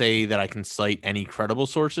can't say that I can cite any credible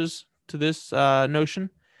sources to this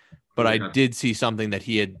notion, but I did see something that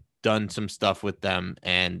he had done some stuff with them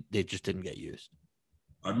and they just didn't get used.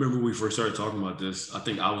 I remember when we first started talking about this. I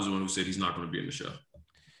think I was the one who said he's not going to be in the show.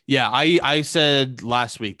 Yeah, I said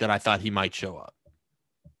last week that I thought he might show up.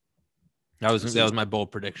 That was my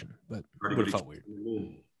bold prediction, but it would have felt weird.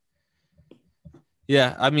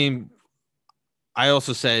 Yeah, I mean, I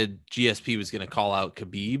also said GSP was going to call out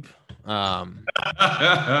Khabib. And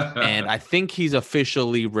I think he's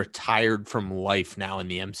officially retired from life now in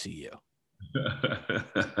the MCU.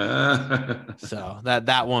 So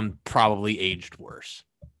that one probably aged worse.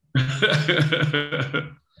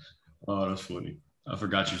 Oh, that's funny. I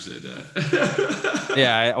forgot you said that.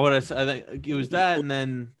 Yeah, I think it was that, and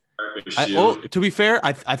then to be fair,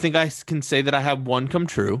 I think I can say that I have one come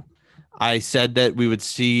true. I said that we would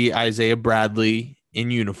see Isaiah Bradley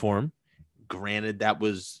in uniform. Granted, that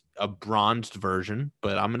was a bronzed version,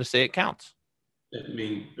 but I'm going to say it counts. I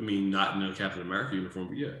mean, not in a Captain America uniform,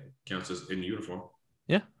 but yeah, counts as in uniform.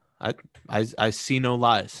 Yeah, I see no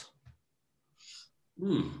lies.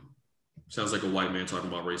 Sounds like a white man talking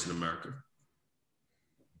about race in America.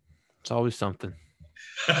 It's always something.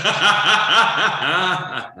 It's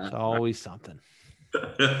always something.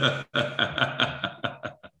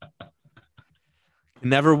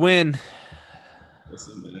 Never win.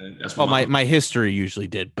 Listen, man, that's well, my history usually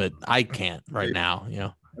did, but I can't right now. You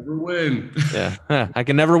know, never win. Yeah, I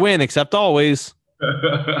can never win except always.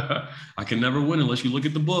 I can never win unless you look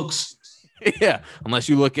at the books. Yeah, unless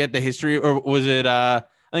you look at the history, or was it? I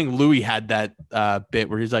think Louis had that bit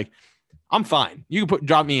where he's like, "I'm fine. You can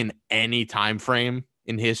drop me in any time frame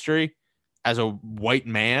in history as a white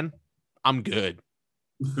man. I'm good."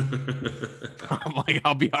 I'm like,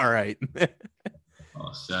 I'll be all right.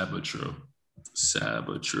 Oh, sad but true. Sad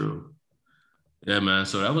but true. Yeah, man.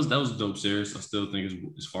 So that was a dope series. I still think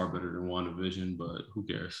it's far better than WandaVision, but who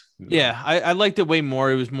cares? You know? Yeah, I liked it way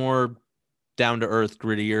more. It was more down to earth,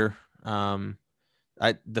 grittier.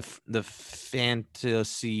 The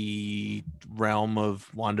fantasy realm of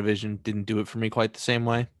WandaVision didn't do it for me quite the same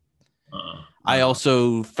way. I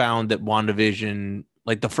also found that WandaVision,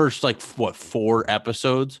 like the first 4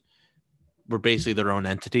 episodes, were basically their own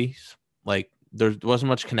entities. Like there wasn't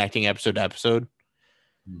much connecting episode to episode.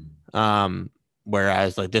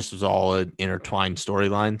 Whereas this was all intertwined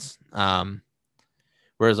storylines.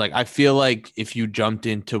 Whereas I feel like if you jumped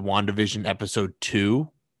into WandaVision episode 2,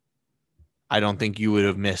 I don't think you would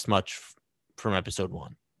have missed much from episode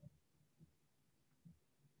 1.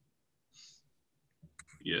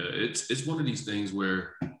 Yeah, it's one of these things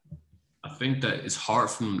where I think that it's hard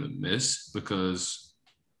for them to miss because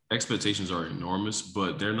expectations are enormous,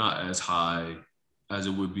 but they're not as high as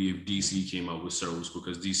it would be if DC came out with shows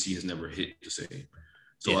because DC has never hit the same.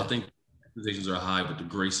 So I think expectations are high, but the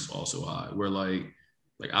grace is also high. Where I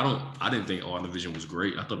didn't think WandaVision was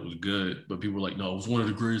great. I thought it was good, but people were like, no, it was one of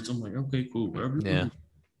the greatest. I'm like, okay, cool, whatever. Yeah.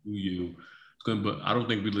 You good, but I don't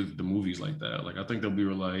think we look at the movies like that. I think that we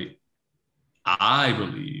were like, I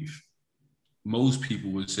believe most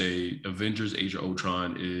people would say Avengers Age of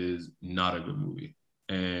Ultron is not a good movie.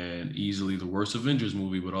 and easily the worst Avengers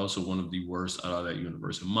movie, but also one of the worst out of that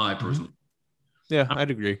universe, in my personal. Yeah,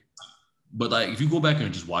 I'd agree. But like, if you go back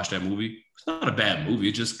and just watch that movie, it's not a bad movie.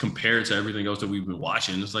 It just compared to everything else that we've been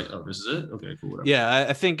watching, it's like, oh, this is it. Okay, cool. Whatever. Yeah,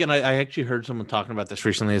 I think, and I actually heard someone talking about this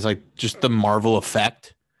recently. It's like just the Marvel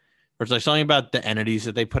effect, where it's like something about the entities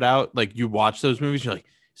that they put out. Like you watch those movies, you're like,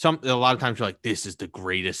 a lot of times you're like, this is the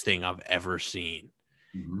greatest thing I've ever seen,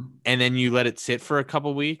 and then you let it sit for a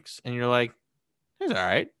couple weeks, and you're like, it's all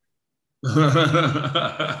right. So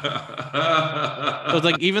it's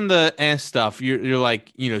like even the stuff you're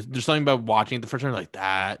like, there's something about watching it the first time like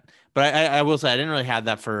that. But I will say I didn't really have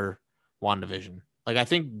that for WandaVision. Like I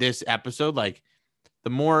think this episode, like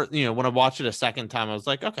the more when I watched it a second time, I was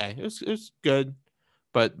like, okay, it was good,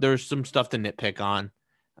 but there's some stuff to nitpick on.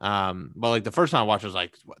 But like the first time I watched, I was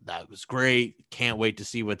like, that was great. Can't wait to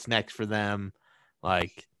see what's next for them.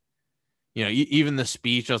 Like, even the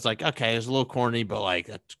speech, I was like, okay, it's a little corny, but like,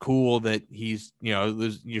 that's cool that he's,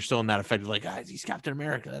 you're still in that effect of like, guys, he's Captain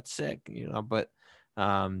America. That's sick, but,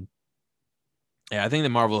 yeah, I think the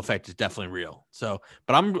Marvel effect is definitely real. So,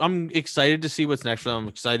 but I'm excited to see what's next for them. I'm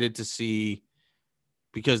excited to see,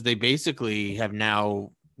 because they basically have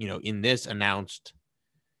now, in this announced,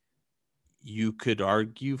 you could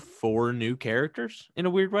argue 4 new characters in a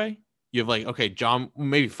weird way. You have like, okay, John,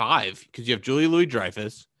 maybe 5, because you have Julia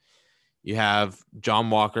Louis-Dreyfus. You have John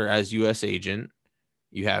Walker as U.S. agent.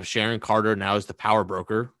 You have Sharon Carter now as the power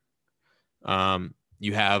broker.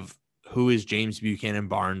 You have who is James Buchanan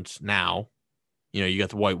Barnes now. You got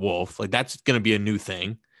the White Wolf. Like that's going to be a new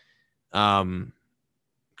thing.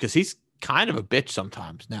 Because he's kind of a bitch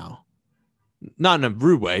sometimes now. Not in a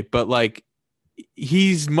rude way, but like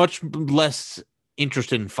he's much less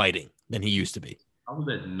interested in fighting than he used to be. How was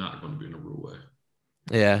that not going to be in a rude way?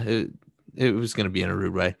 Yeah, it was going to be in a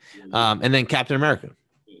rude way. And then Captain America.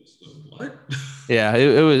 What? Yeah,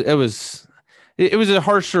 it was a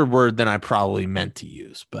harsher word than I probably meant to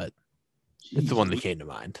use, but it's the one that came to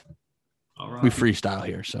mind. All right. We freestyle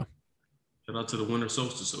here, so. Shout out to the Winter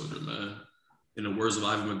Solstice Soldier, man. In the words of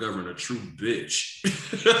Ivan McGovern, a true bitch.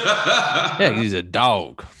 Yeah, he's a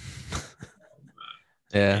dog.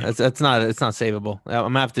 Yeah, it's not savable. I'm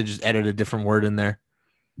gonna have to just edit a different word in there.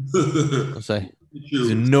 I'll say he's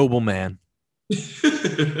a noble man.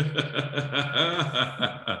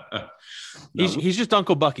 He's just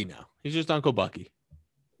Uncle Bucky now. He's just Uncle Bucky.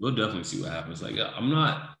 We'll definitely see what happens. Like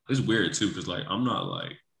it's weird too, because like I'm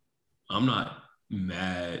not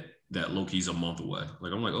mad that Loki's a month away.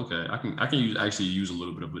 Like I'm like, okay, I can use a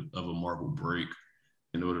little bit of a Marvel break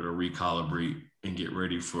in order to recalibrate and get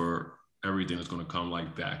ready for everything that's going to come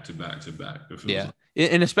like back to back to back. Yeah.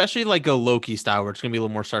 And especially like a Loki style where it's going to be a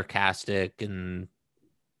little more sarcastic and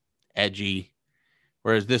edgy.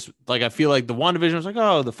 Whereas this, like, I feel like the WandaVision was like,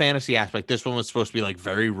 oh, the fantasy aspect. This one was supposed to be like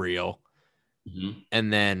very real. Mm-hmm.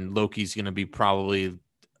 And then Loki's going to be probably,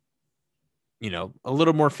 a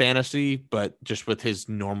little more fantasy, but just with his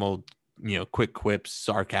normal, quick quips,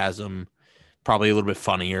 sarcasm, probably a little bit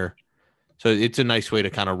funnier. So it's a nice way to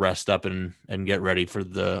kind of rest up and get ready for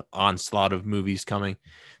the onslaught of movies coming.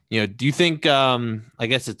 Do you think, I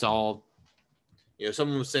guess it's all,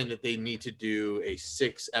 someone was saying that they need to do a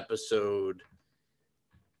 6-episode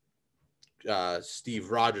Steve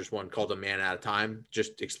Rogers one called A Man at a Time,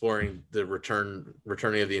 just exploring the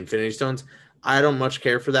returning of the Infinity Stones. I don't much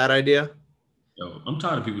care for that idea. Yo, I'm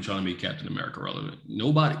tired of people trying to make Captain America relevant.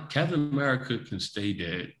 Captain America can stay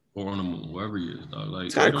dead or on the moon, wherever he is, dog. Like,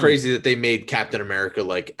 it's kind of crazy that they made Captain America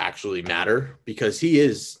like actually matter, because he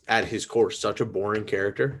is at his core such a boring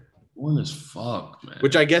character. Boring as fuck, man.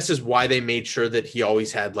 Which I guess is why they made sure that he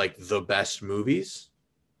always had like the best movies.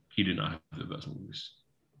 He did not have the best movies.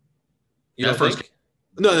 You don't think?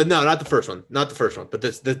 No, not the first one. Not the first one, but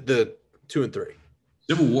the 2 and 3.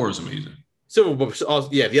 Civil War is amazing. Civil War,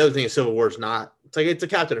 yeah. The other thing is Civil War is not. It's a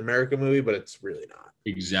Captain America movie, but it's really not.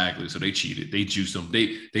 Exactly. So they cheated. They juiced them.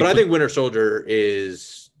 But I think Winter Soldier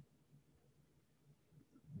is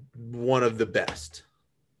one of the best.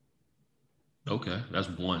 Okay, that's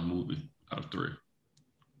one movie out of 3.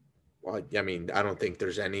 Well, I mean, I don't think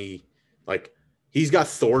there's any like he's got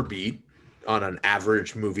Thor beat on an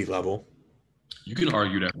average movie level. You can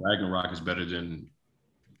argue that Ragnarok is better than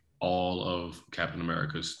all of Captain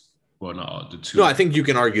America's. Well, no, the 2. No, I think you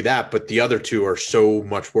can argue that, but the other 2 are so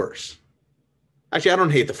much worse. Actually, I don't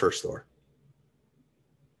hate the first Thor,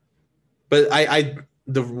 but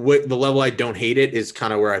the level I don't hate it is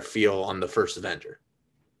kind of where I feel on the first Avenger.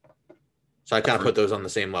 So I kind of put those on the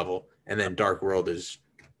same level, and then Dark World is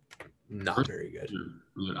not very good.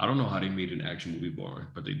 I don't know how they made an action movie boring,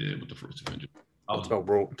 but they did with the first Avenger. It's about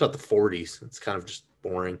the 40s. It's kind of just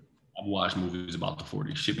boring. I watch movies about the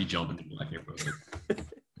 40s. Shit be jumping in the black neighborhood.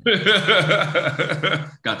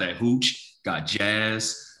 Got that hooch, got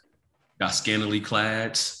jazz, got scantily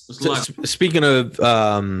clad. Speaking of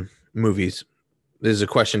movies, this is a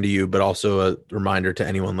question to you, but also a reminder to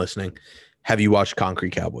anyone listening. Have you watched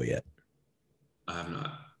Concrete Cowboy yet? I have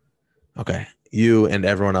not. Okay. You and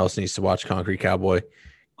everyone else needs to watch Concrete Cowboy.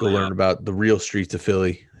 Go learn about the real streets of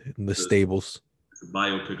Philly, the stables. It's a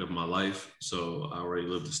biopic of my life, so I already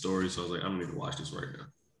lived the story. So I was like, I don't need to watch this right now.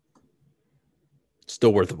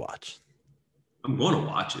 Still worth a watch. I'm going to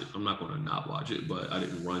watch it. I'm not going to not watch it, but I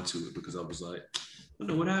didn't run to it because I was like, I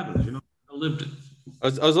know what happens. You know, I lived it. I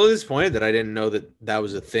was a little disappointed that I didn't know that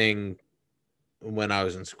was a thing when I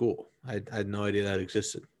was in school. I had no idea that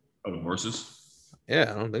existed. Oh, horses?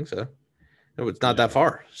 Yeah, I don't think so. No, it's not that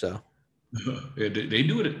far. So yeah, they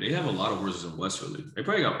do it. They have a lot of horses in West Philly. They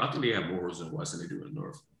probably got. I think they have more horses in West than they do in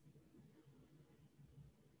North.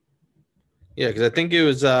 Yeah, because I think it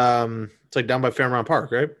was it's like down by Fairmount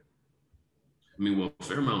Park, right? I mean, well,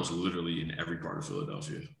 Fairmount is literally in every part of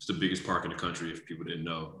Philadelphia. It's the biggest park in the country, if people didn't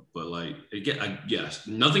know. But like, yes,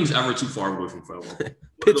 nothing's ever too far away from Fairmount.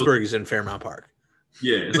 Pittsburgh is in Fairmount Park.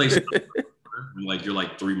 Yeah, it's like like you're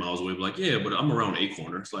like 3 miles away. Like, yeah, but I'm around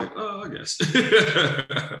Acorn. It's like, oh, I guess.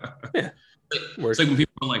 Yeah, it's like when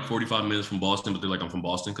people are like 45 minutes from Boston, but they're like, I'm from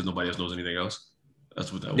Boston because nobody else knows anything else.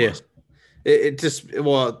 That's what that was.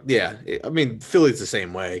 I mean, Philly's the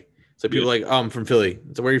same way. So people are like, oh, I'm from Philly.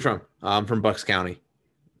 So where are you from? I'm from Bucks County.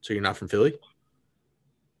 So you're not from Philly?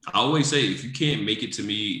 I always say, if you can't make it to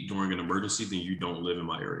me during an emergency, then you don't live in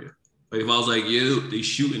my area. Like if I was like, yeah, they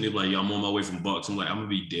shooting, they're like, yeah, I'm on my way from Bucks. I'm like, I'm gonna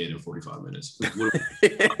be dead in 45 minutes.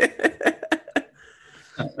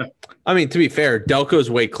 I mean, to be fair, Delco's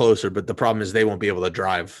way closer, but the problem is they won't be able to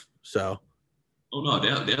drive. So. Oh no,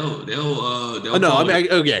 they'll. Oh no, I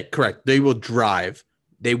mean, okay, correct. They will drive.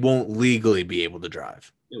 They won't legally be able to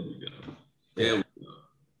drive. There we go. There we go.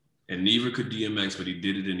 And neither could DMX, but he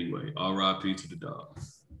did it anyway. R.I.P. to the dog.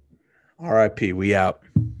 R.I.P. We out.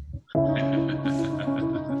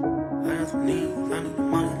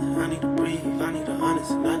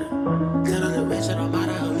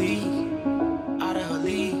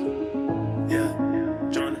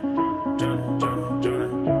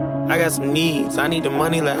 I got some needs. I need the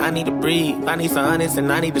money like I need to breathe. I need some honest and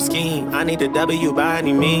I need to scheme. I need the W by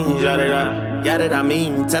any means. Yeah, that I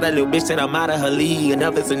mean. Tell that little bitch that I'm out of her league.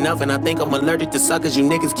 Enough is enough, and I think I'm allergic to suckers. You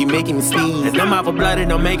niggas keep making me sneeze. And I'm out for blood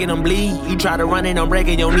and I'm making them bleed. You try to run it, I'm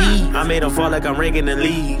breaking your knee. I made them fall like I'm raking the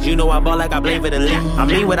leaves. You know I ball like I play for the league. I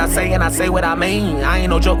mean what I say and I say what I mean. I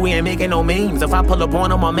ain't no joke, we ain't making no memes. If I pull up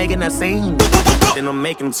on them, I'm making that scene. Then I'm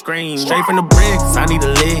making them scream. Straight from the bricks, I need a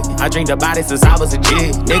lick. I drink the body since I was a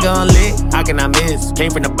jig. Nigga unlit, how can I miss?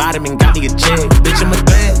 Came from the bottom and got me a check. Bitch, I'm a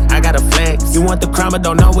threat, I got a flex. You want the crime, but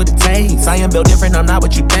don't know what it takes. I am built different, I'm not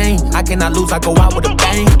what you think. I cannot lose, I go out with a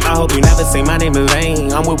bang. I hope you never say my name in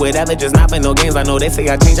vain. I'm with whatever, just not play no games. I know they say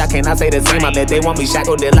I change, I cannot say the same. I bet they want me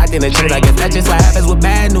shackled, they're locked in the chains. I guess that's just what happens with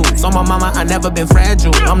bad news. On my mama, I never been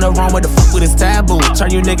fragile. I'm the wrong with the fuck with this taboo.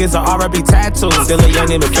 Turn you niggas to R.I.P. tattoos. Still a young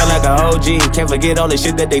nigga, feel like a OG. Can't forget all the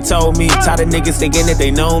shit that they told me. Tired of niggas thinking that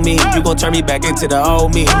they know me. You gon' turn me back into the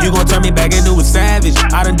old me. You gon' turn me back into a savage.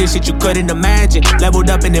 I done did shit you couldn't imagine. Leveled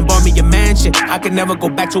up and then bought me a mansion. I can never go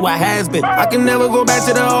back to what has been. I can never go back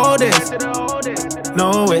to the old days.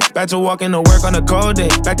 No way. Back to walking to work on a cold day.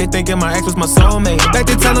 Back to thinking my ex was my soulmate. Back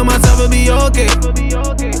to telling myself it'll be okay.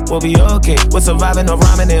 We'll be okay. We're surviving no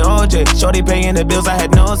rhyming and OJ. Shorty paying the bills, I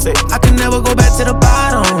had no say. I can never go back to the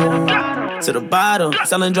bottom. To the bottom,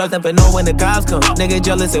 selling drugs, never know when the cops come. Nigga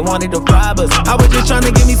jealous, they wanted to rob us. I was just trying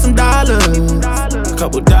to give me some dollars, a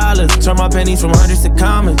couple dollars. Turn my pennies from hundreds to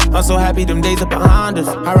common. I'm so happy them days are behind us.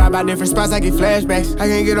 I ride by different spots, I get flashbacks. I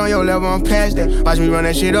can't get on your level, I'm past that. Watch me run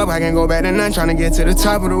that shit up, I can't go back to none. Trying to get to the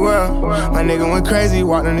top of the world. My nigga went crazy,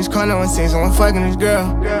 walked in this corner and seen someone fucking this girl.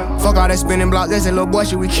 Fuck all that spinning block, that's that little boy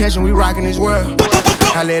shit we catchin', we rockin' this world.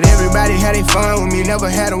 I let everybody have their fun with me. Never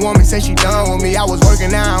had a woman say she done with me. I was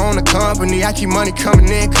working out on the company. I keep money coming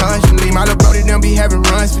in constantly. My little brody done be having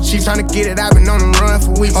runs for cheap. Trying to get it, I've been on the run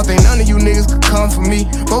for weeks. Don't think none of you niggas could come for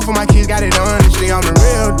me. Both of my kids got it honestly. I'm the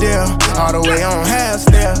real deal. All the way on half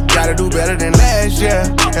step. Gotta do better than last year.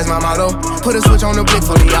 That's my motto. Put a switch on the blick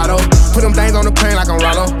for the auto. Put them things on the plane like I'm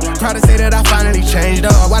Rollo. Proud to say that I finally changed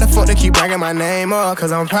up. Why the fuck they keep bringing my name up?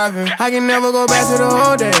 Cause I'm poppin'. I can never go back to the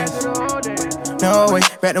old days. No way,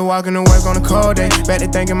 back to walking to work on a cold day. Back to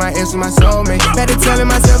thinking my ex was my soulmate. Back to telling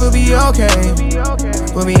myself it'll be okay.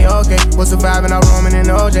 We'll be okay. Was surviving, I was roaming in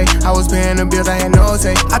OJ. I was paying the bills, I had no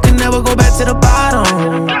say. I can never go back to the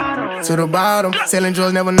bottom. to the bottom. Selling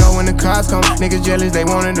drugs, never know when the cops come. Niggas jealous, they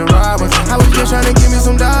wanted to rob us. I was just trying to give me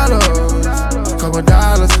some dollars. Couple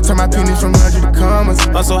dollars, turn my pennies from 100 to commas.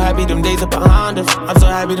 I'm so happy them days are behind us. I'm so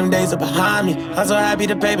happy them days are behind me. I'm so happy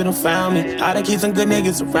the paper done found me. I done keep some good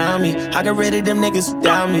niggas around me. I got rid of them niggas who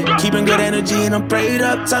down me. Keeping good energy and I'm prayed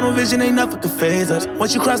up. Tunnel vision ain't nothing could phase us.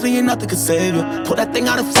 Once you cross me, ain't nothing could save you. Pull that thing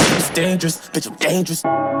out and fuck it, it's dangerous. Bitch, I'm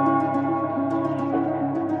dangerous.